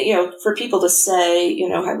mean, for people to say,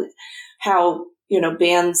 how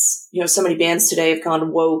bands, so many bands today have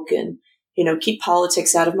gone woke and, keep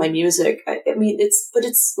politics out of my music. I mean,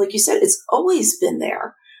 it's like you said, it's always been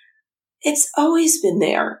there. It's always been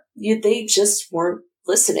there. They just weren't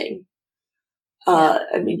listening.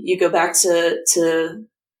 I mean, you go back to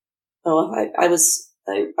my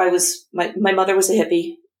mother was a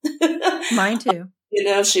hippie. Mine too.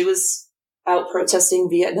 She was out protesting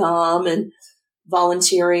Vietnam and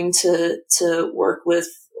volunteering to work with,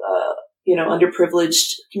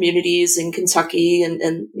 underprivileged communities in Kentucky and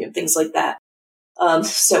things like that.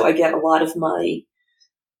 So I get a lot of my,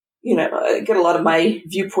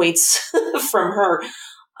 viewpoints from her.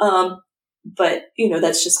 But,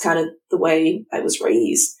 that's just kind of the way I was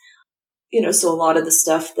raised. So a lot of the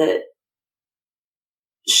stuff that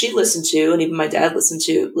she listened to, and even my dad listened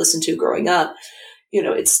to growing up,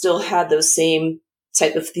 it still had those same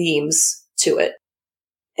type of themes to it.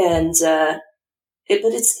 And,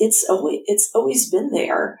 but it's always been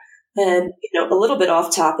there. And, a little bit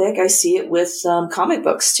off topic, I see it with, comic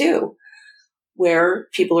books too, where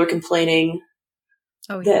people are complaining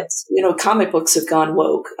that, comic books have gone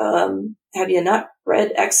woke. Have you not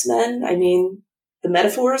read X-Men? I mean, the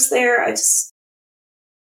metaphors there,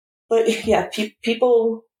 but yeah,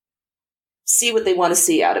 people see what they want to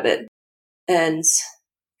see out of it and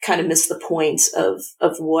kind of miss the point of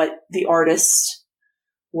what the artist,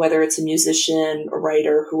 whether it's a musician, a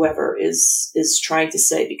writer, whoever is trying to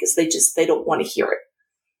say, because they don't want to hear it,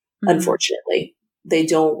 unfortunately. they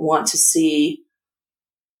don't want to see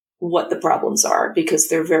what the problems are because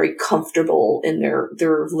they're very comfortable in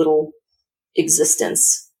their little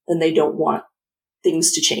existence and they don't want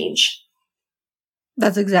things to change.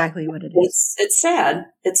 That's exactly what it is. It's sad.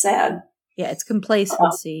 It's sad. Yeah, it's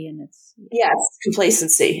complacency and it's... Yes,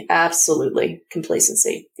 complacency. Absolutely.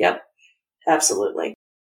 Complacency. Yep. Absolutely.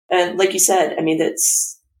 And like you said, I mean,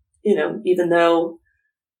 it's, even though,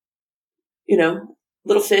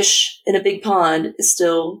 little fish in a big pond is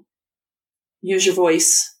still use your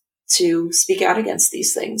voice to speak out against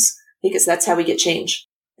these things because that's how we get change.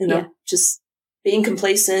 Just being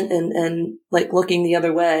complacent and like looking the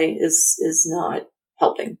other way is not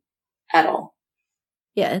helping at all.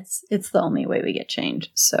 Yeah, it's the only way we get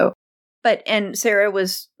change. So, and Sarah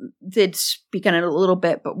did speak on it a little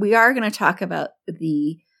bit, but we are going to talk about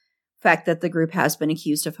the fact that the group has been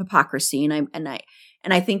accused of hypocrisy. And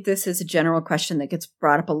I think this is a general question that gets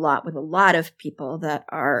brought up a lot with a lot of people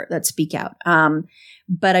that speak out.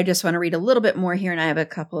 But I just want to read a little bit more here. And I have a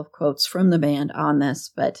couple of quotes from the band on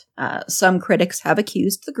this, but some critics have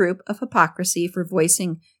accused the group of hypocrisy for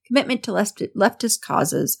voicing commitment to leftist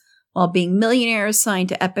causes while being millionaires signed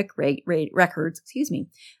to Epic Records,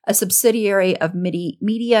 a subsidiary of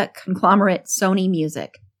media conglomerate Sony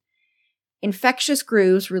Music. Infectious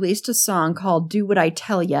Grooves released a song called Do What I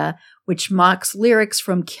Tell Ya, which mocks lyrics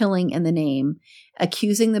from Killing in the Name,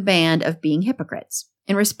 accusing the band of being hypocrites.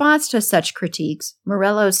 In response to such critiques,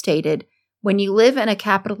 Morello stated, "When you live in a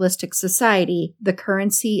capitalistic society, the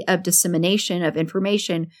currency of dissemination of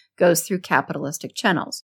information goes through capitalistic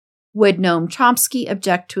channels. Would Noam Chomsky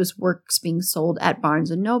object to his works being sold at Barnes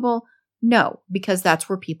 & Noble? No, because that's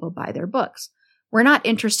where people buy their books. We're not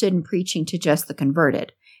interested in preaching to just the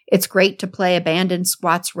converted. It's great to play abandoned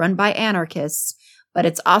squats run by anarchists, but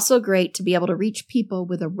it's also great to be able to reach people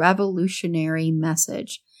with a revolutionary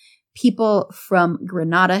message. People from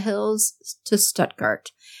Granada Hills to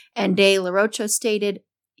Stuttgart." And De La Rocha stated,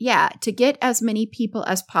 to get as many people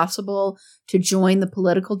as possible to join the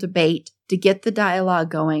political debate, to get the dialogue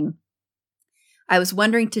going. I was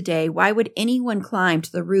wondering today, why would anyone climb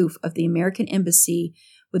to the roof of the American Embassy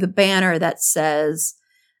with a banner that says,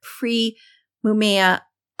 "Free Mumia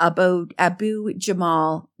Abu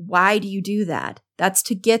Jamal"? Why do you do that? That's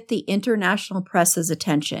to get the international press's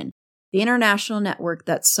attention. The international network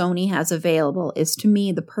that Sony has available is, to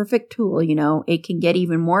me, the perfect tool. It can get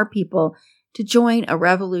even more people to join a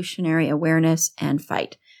revolutionary awareness and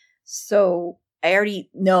fight. So I already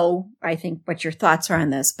know, I think, what your thoughts are on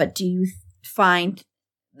this, but do you find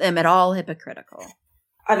them at all hypocritical?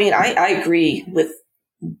 I mean, I agree with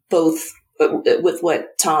both, with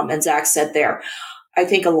what Tom and Zach said there. I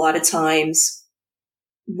think a lot of times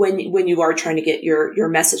when you are trying to get your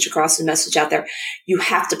message across and message out there, you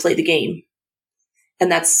have to play the game.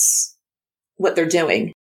 And that's what they're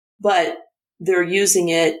doing. But they're using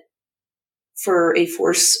it for a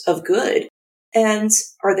force of good. And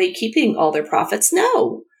are they keeping all their profits?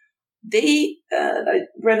 No. I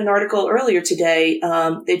read an article earlier today.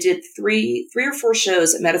 They did three or four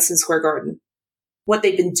shows at Madison Square Garden. What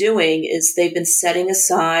they've been doing is they've been setting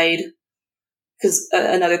aside, because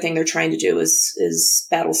another thing they're trying to do is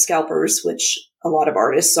battle scalpers, which a lot of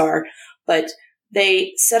artists are, but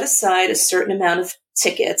they set aside a certain amount of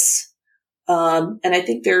tickets. And I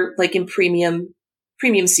think they're like in premium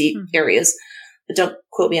seat areas, but don't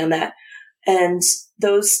quote me on that. And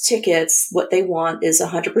those tickets, what they want is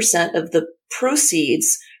 100% of the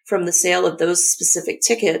proceeds from the sale of those specific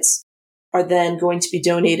tickets are then going to be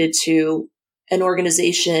donated to an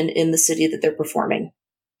organization in the city that they're performing.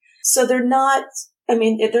 So they're not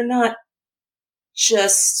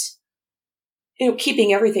just,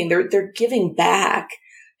 keeping everything. They're giving back,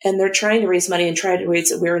 and they're trying to raise money and try to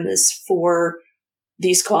raise awareness for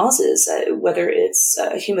these causes, whether it's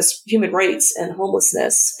human rights and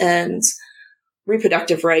homelessness and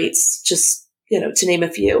reproductive rights, just, to name a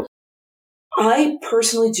few. I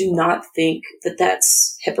personally do not think that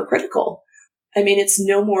that's hypocritical. I mean, it's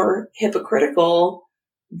no more hypocritical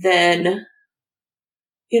than,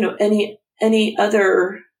 any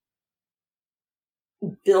other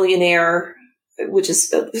billionaire, which is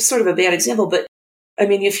sort of a bad example. But I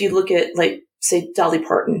mean, if you look at, like, say, Dolly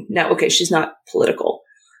Parton. Now, okay, she's not political,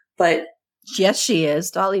 but yes, she is.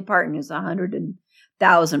 Dolly Parton is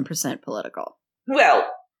 100,000% political. Well,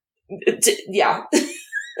 yeah.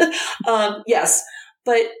 Yes.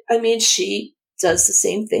 But I mean, she does the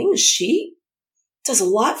same thing. She does a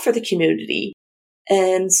lot for the community,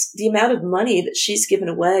 and the amount of money that she's given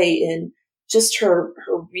away in just her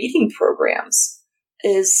reading programs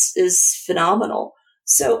is phenomenal.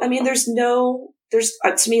 So, I mean, to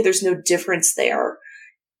me, there's no difference there.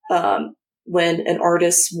 when an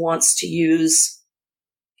artist wants to use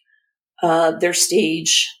their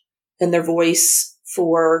stage and their voice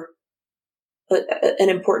for an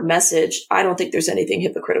important message, I don't think there's anything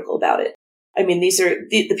hypocritical about it. I mean, these are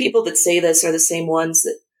the people that say this are the same ones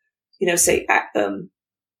that,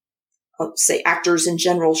 say actors in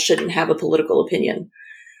general shouldn't have a political opinion.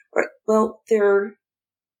 Right? Well, they're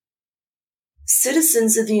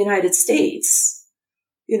citizens of the United States.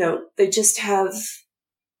 They just have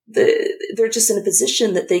they're just in a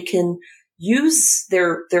position that they can use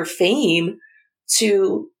their fame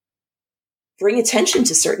to bring attention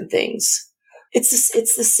to certain things.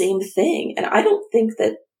 It's the same thing. And I don't think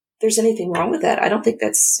that there's anything wrong with that. I don't think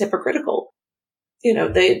that's hypocritical.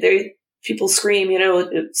 People scream,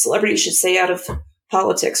 celebrities should stay out of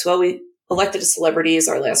politics. Well, we elected a celebrity as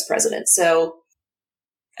our last president. So,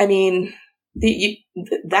 I mean,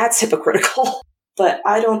 that's hypocritical, but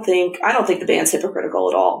I don't think the band's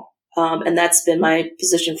hypocritical at all. And that's been my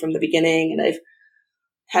position from the beginning. And I've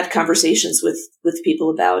had conversations with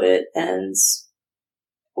people about it, and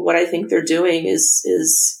what I think they're doing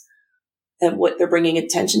is and what they're bringing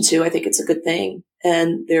attention to, I think it's a good thing.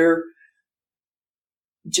 And they're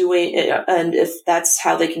doing it, and if that's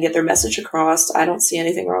how they can get their message across, I don't see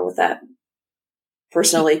anything wrong with that,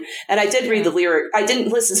 personally. And I did read the lyric. I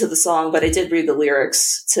didn't listen to the song, but I did read the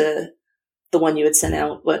lyrics to the one you had sent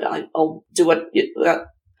out. But I'll do what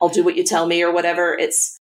you tell me, or whatever.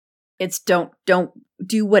 It's don't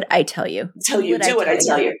do what I tell you. Do what I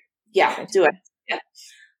tell you. Yeah, do it. Yeah.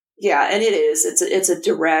 Yeah, and it is. It's a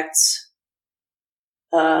direct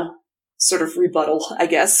sort of rebuttal, I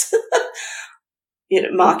guess.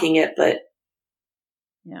 Mocking it, but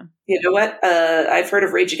yeah. You know what? I've heard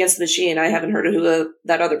of Rage Against the Machine. I haven't heard of who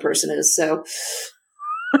that other person is. So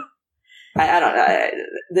I don't know.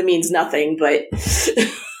 That means nothing, but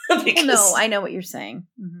because, no, I know what you're saying.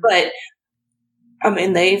 Mm-hmm. But I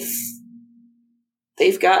mean, they've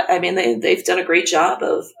done a great job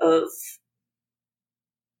of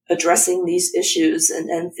addressing these issues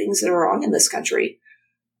and things that are wrong in this country,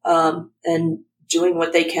 and doing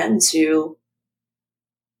what they can to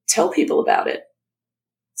tell people about it.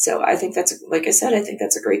 So I think like I said, I think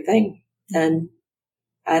that's a great thing. And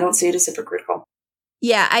I don't see it as hypocritical.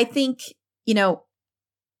 Yeah, I think,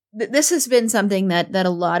 this has been something that a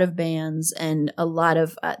lot of bands and a lot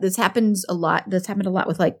of, this happened a lot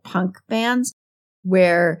with like punk bands,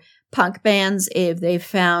 where punk bands, if they've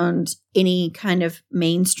found any kind of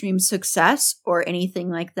mainstream success or anything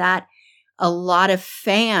like that, a lot of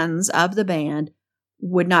fans of the band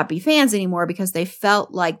would not be fans anymore because they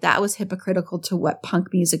felt like that was hypocritical to what punk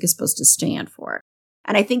music is supposed to stand for.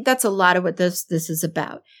 And I think that's a lot of what this is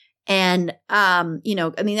about. And,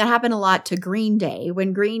 that happened a lot to Green Day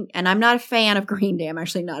and I'm not a fan of Green Day. I'm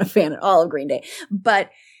actually not a fan at all of Green Day, but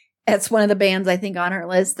it's one of the bands I think on our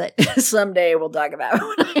list that someday we'll talk about.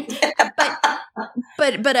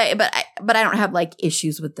 but I don't have like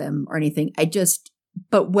issues with them or anything.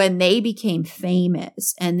 But when they became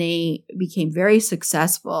famous and they became very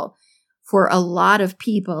successful, for a lot of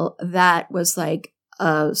people, that was like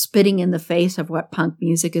spitting in the face of what punk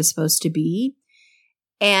music is supposed to be.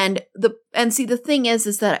 And the thing is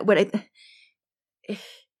that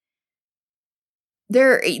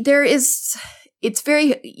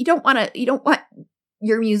you don't want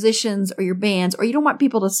your musicians or your bands, or you don't want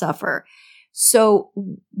people to suffer. So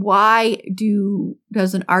why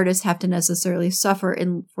does an artist have to necessarily suffer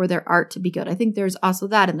for their art to be good? I think there's also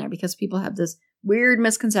that in there, because people have this weird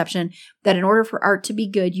misconception that in order for art to be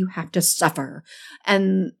good, you have to suffer.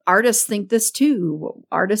 And artists think this too.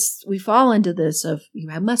 Artists, we fall into this of you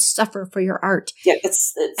must suffer for your art. Yeah,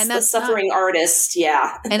 it's the suffering artist.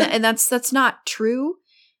 Yeah. and that's not true.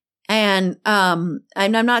 And I'm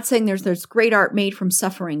not saying there's great art made from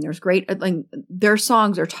suffering. There's great, their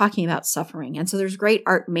songs are talking about suffering. And so there's great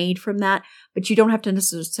art made from that, but you don't have to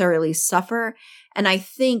necessarily suffer. And I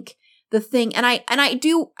think the thing, and I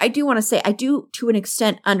do want to say, I do to an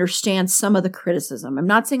extent understand some of the criticism. I'm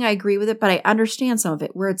not saying I agree with it, but I understand some of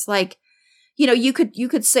it, where it's like, you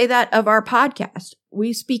could say that of our podcast.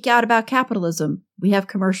 We speak out about capitalism. We have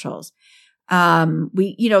commercials.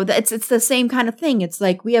 It's the same kind of thing. It's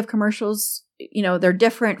like we have commercials, they're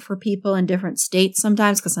different for people in different states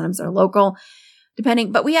sometimes, because sometimes they're local,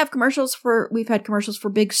 but we've had commercials for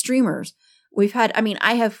big streamers.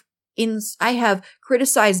 I have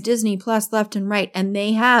criticized Disney Plus left and right, and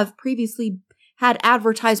they have previously had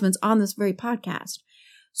advertisements on this very podcast.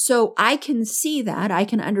 So I can see that, I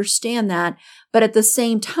can understand that. But at the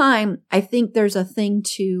same time, I think there's a thing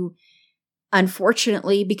to,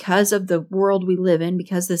 unfortunately, because of the world we live in,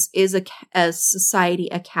 because this is a society,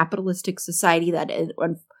 a capitalistic society that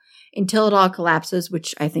until it all collapses,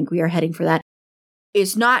 which I think we are heading for that,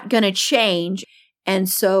 is not going to change. And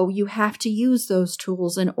so you have to use those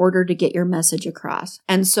tools in order to get your message across.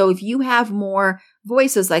 And so if you have more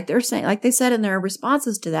voices, like they're saying, like they said in their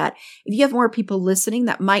responses to that, if you have more people listening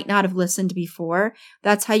that might not have listened before,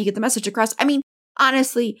 that's how you get the message across. I mean,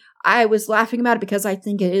 honestly, I was laughing about it because I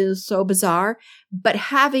think it is so bizarre, but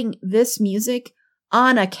having this music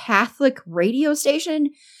on a Catholic radio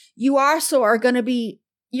station, you also are going to be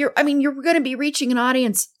you're going to be reaching an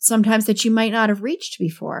audience sometimes that you might not have reached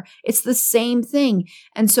before. It's the same thing.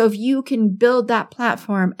 And so if you can build that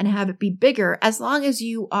platform and have it be bigger, as long as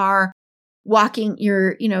you are walking,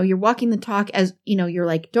 you're walking the talk, as, you're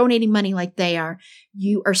like donating money like they are,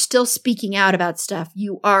 you are still speaking out about stuff.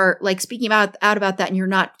 You are like speaking out about that, and you're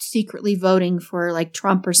not secretly voting for like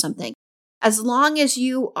Trump or something. As long as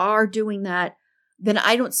you are doing that, then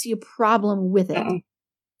I don't see a problem with it. Mm-mm.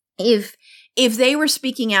 If they were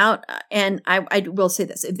speaking out, and I will say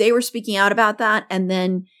this, if they were speaking out about that, and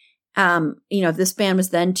then, if this band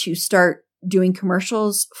was then to start doing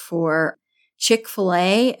commercials for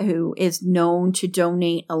Chick-fil-A, who is known to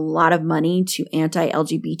donate a lot of money to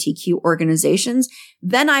anti-LGBTQ organizations,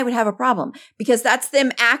 then I would have a problem, because that's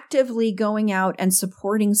them actively going out and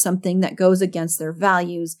supporting something that goes against their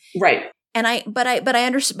values. Right. And I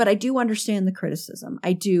do understand the criticism.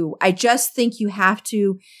 I do. I just think you have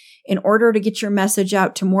to, in order to get your message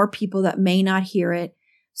out to more people that may not hear it,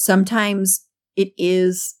 sometimes it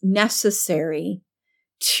is necessary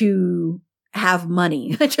to have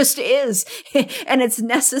money. It just is. And it's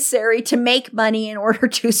necessary to make money in order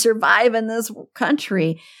to survive in this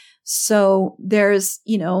country. So there's,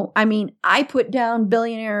 I put down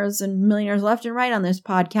billionaires and millionaires left and right on this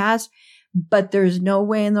podcast, but there's no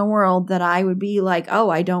way in the world that I would be like, oh,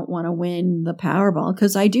 I don't want to win the Powerball,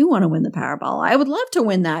 because I do want to win the Powerball. I would love to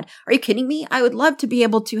win that. Are you kidding me? I would love to be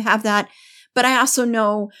able to have that. But I also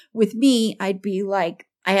know with me, I'd be like,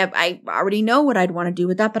 I already know what I'd want to do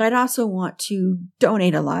with that, but I'd also want to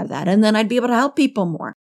donate a lot of that. And then I'd be able to help people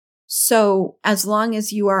more. So as long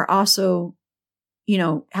as you are also,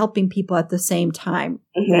 helping people at the same time,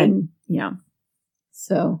 then,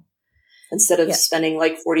 so. Instead of spending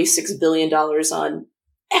like $46 billion on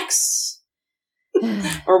X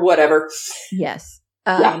or whatever. Yes.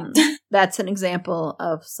 Yeah. That's an example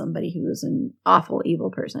of somebody who is an awful, evil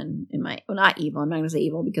person not evil. I'm not going to say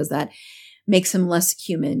evil, because that makes him less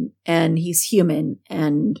human, and he's human,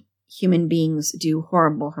 and human beings do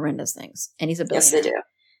horrible, horrendous things. And he's a billionaire. Yes, they do.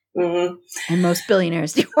 Mm-hmm. And most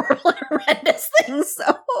billionaires do horrible, horrendous things.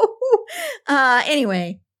 So,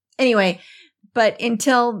 anyway, but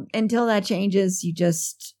until that changes, you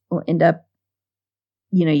just will end up,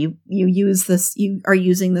 you are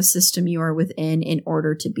using the system you are within in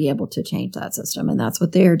order to be able to change that system. And that's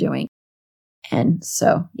what they're doing. And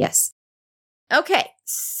so, yes. Okay.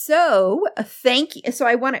 So thank you. So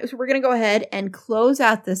we're going to go ahead and close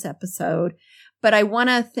out this episode, but I want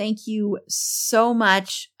to thank you so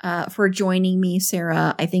much for joining me,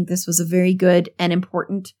 Sarah. I think this was a very good and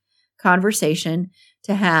important conversation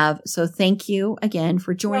to have. So thank you again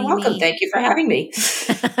for joining me. You're welcome. Thank you for having me.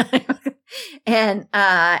 And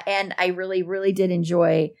I really, really did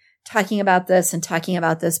enjoy talking about this and talking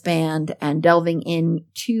about this band and delving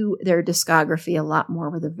into their discography a lot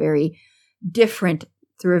more through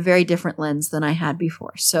a very different lens than I had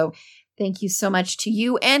before. So thank you so much to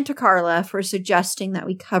you and to Carla for suggesting that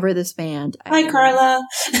we cover this band. Hi, Carla.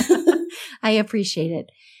 I appreciate it.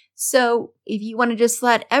 So if you want to just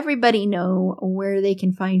let everybody know where they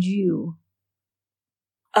can find you.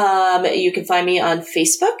 You can find me on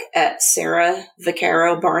Facebook at Sarah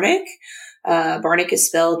Vaccaro Barnick. Barnick is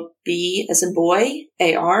spelled B as in boy,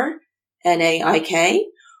 ARNAIK,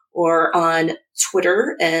 or on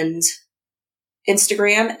Twitter and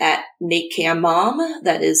Instagram at NateCamMom.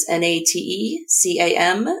 That is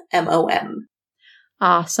NateCammom.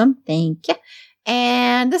 Awesome. Thank you.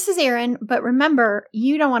 And this is Erin, but remember,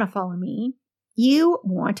 you don't want to follow me. You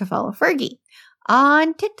want to follow Fergie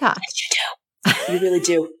on TikTok. Yes, you do. You really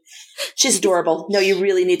do. She's adorable. No, you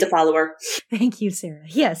really need to follow her. Thank you, Sarah.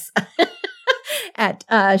 Yes. At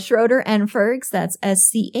Schroeder and Fergs. That's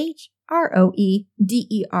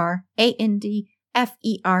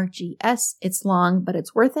SCHROEDERANDFERGS. It's long, but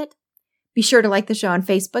it's worth it. Be sure to like the show on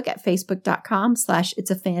Facebook at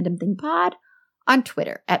facebook.com/itsafandom-thing-pod. On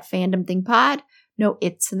Twitter at FandomThingPod. No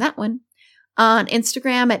it's in that one. On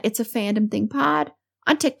Instagram at It's a Fandom Thing Pod.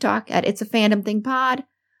 On TikTok at It's a Fandom Thing Pod.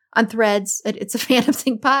 On Threads at It's a Fandom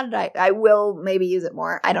Thing Pod. I will maybe use it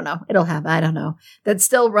more. I don't know. I don't know. That's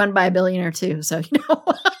still run by a billionaire too. So,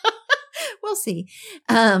 we'll see.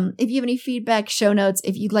 If you have any feedback, show notes,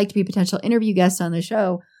 if you'd like to be a potential interview guest on the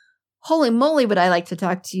show, holy moly, would I like to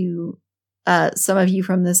talk to some of you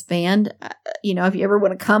from this band. If you ever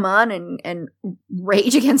want to come on and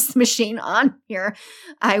rage against the machine on here,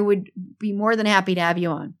 I would be more than happy to have you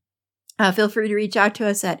on. Feel free to reach out to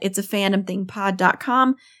us at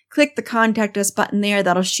it'safandomthingpod.com. Click the contact us button there.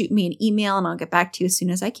 That'll shoot me an email and I'll get back to you as soon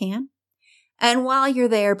as I can. And while you're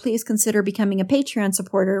there, please consider becoming a Patreon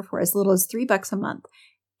supporter for as little as $3 a month.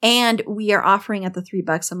 And we are offering at the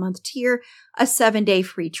 $3 a month tier a 7-day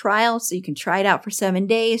free trial. So you can try it out for 7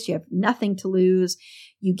 days. You have nothing to lose.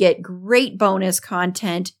 You get great bonus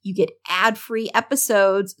content. You get ad-free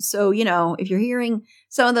episodes. So, if you're hearing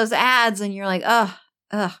some of those ads and you're like,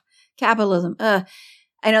 capitalism, I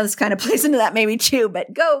know this kind of plays into that maybe too,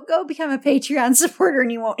 but go become a Patreon supporter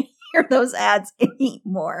and you won't hear those ads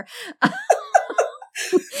anymore.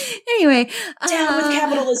 Anyway. Down with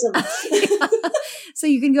capitalism. So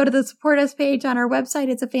you can go to the support us page on our website.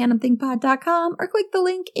 It's it'safandomthingpod.com or click the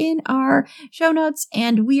link in our show notes.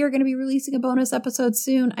 And we are going to be releasing a bonus episode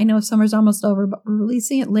soon. I know summer's almost over, but we're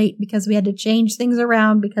releasing it late because we had to change things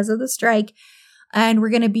around because of the strike. And we're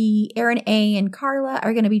going to be, Erin A. and Carla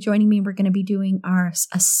are going to be joining me. We're going to be doing a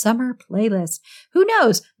summer playlist. Who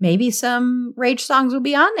knows? Maybe some Rage songs will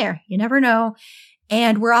be on there. You never know.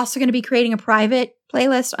 And we're also going to be creating a private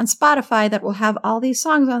playlist on Spotify that will have all these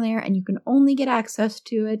songs on there. And you can only get access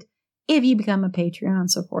to it if you become a Patreon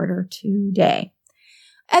supporter today.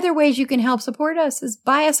 Other ways you can help support us is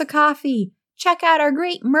buy us a coffee. Check out our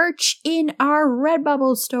great merch in our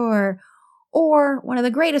Redbubble store. Or one of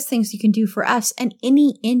the greatest things you can do for us and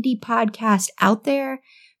any indie podcast out there,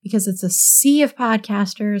 because it's a sea of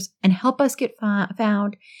podcasters and help us get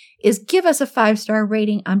found, is give us a 5-star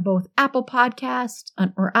rating on both Apple Podcasts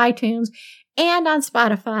or iTunes and on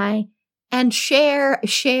Spotify, and share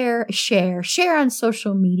on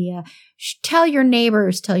social media. Tell your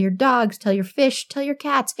neighbors, tell your dogs, tell your fish, tell your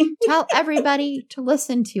cats, tell everybody to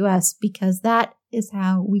listen to us, because that is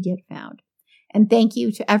how we get found. And thank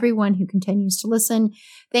you to everyone who continues to listen.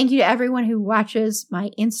 Thank you to everyone who watches my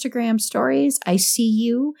Instagram stories. I see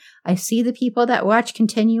you. I see the people that watch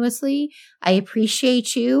continuously. I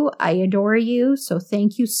appreciate you. I adore you. So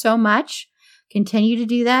thank you so much. Continue to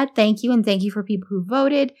do that. Thank you. And thank you for people who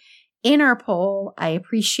voted in our poll. I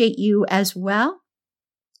appreciate you as well.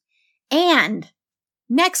 And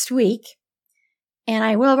next week, and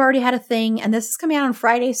I will have already had a thing, and this is coming out on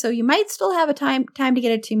Friday, so you might still have a time to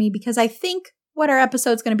get it to me, because I think what our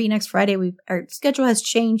episode's going to be next Friday, our schedule has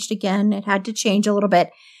changed again. It had to change a little bit,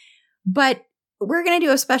 but we're going to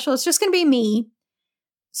do a special. It's just going to be me.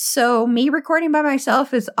 So me recording by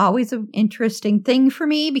myself is always an interesting thing for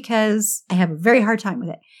me because I have a very hard time with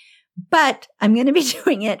it, but I'm going to be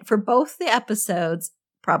doing it for both the episodes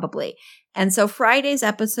probably. And so Friday's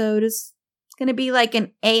episode is going to be like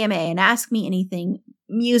an AMA, and Ask Me Anything,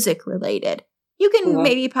 music related. You can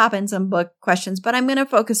maybe pop in some book questions, but I'm going to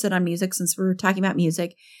focus it on music since we're talking about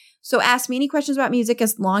music. So ask me any questions about music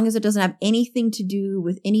as long as it doesn't have anything to do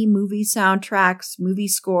with any movie soundtracks, movie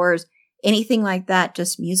scores, anything like that,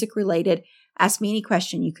 just music related. Ask me any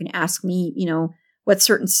question. You can ask me, what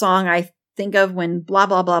certain song I think of when blah,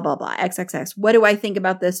 blah, blah, blah, blah, XXX. What do I think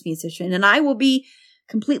about this musician? And I will be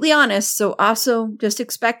completely honest. So also just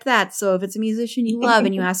expect that. So if it's a musician you love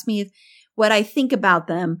and you ask me what I think about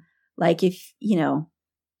them, like if,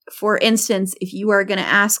 for instance, if you are going to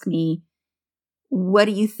ask me, what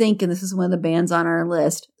do you think? And this is one of the bands on our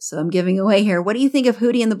list. So I'm giving away here. What do you think of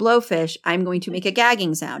Hootie and the Blowfish? I'm going to make a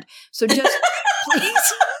gagging sound. So just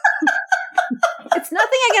please. It's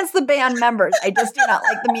nothing against the band members. I just do not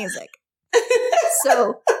like the music.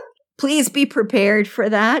 So please be prepared for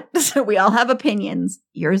that. So we all have opinions.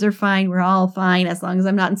 Yours are fine. We're all fine. As long as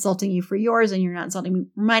I'm not insulting you for yours and you're not insulting me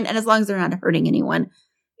for mine. And as long as they're not hurting anyone,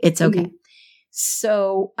 it's okay. Mm-hmm.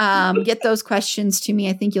 So get those questions to me.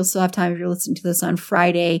 I think you'll still have time if you're listening to this on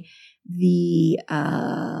Friday.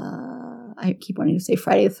 I keep wanting to say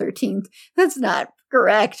Friday the 13th. That's not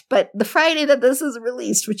correct. But the Friday that this is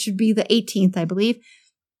released, which should be the 18th, I believe.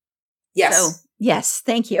 Yes. So, yes.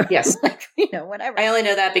 Thank you. Yes. Whatever. I only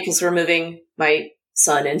know that because we're moving my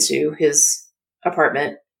son into his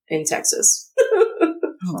apartment in Texas.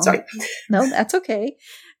 Sorry. No, that's okay.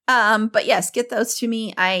 But yes, get those to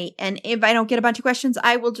me. And if I don't get a bunch of questions,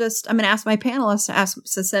 I'm going to ask my panelists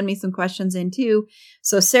to send me some questions in too.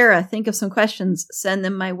 So Sarah, think of some questions, send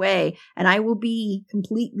them my way. And I will be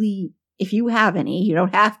completely, if you have any, you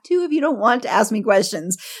don't have to, if you don't want to ask me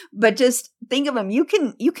questions, but just think of them. You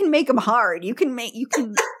can make them hard.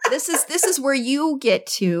 This is where you get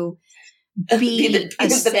to be the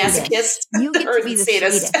masochist. You get to be the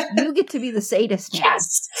sadist. You get to be the sadist now.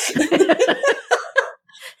 Yes.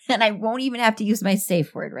 And I won't even have to use my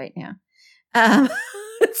safe word right now.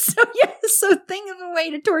 So think of a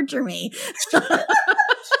way to torture me.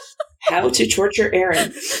 How to torture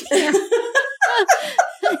Erin.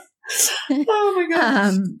 Oh my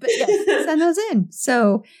gosh. But yes, send those in.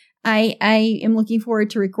 So I am looking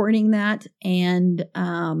forward to recording that and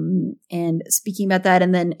speaking about that.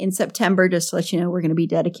 And then in September, just to let you know, we're going to be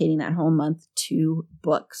dedicating that whole month to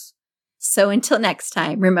books. So until next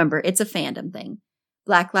time, remember, it's a fandom thing.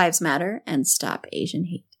 Black Lives Matter and stop Asian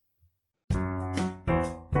hate.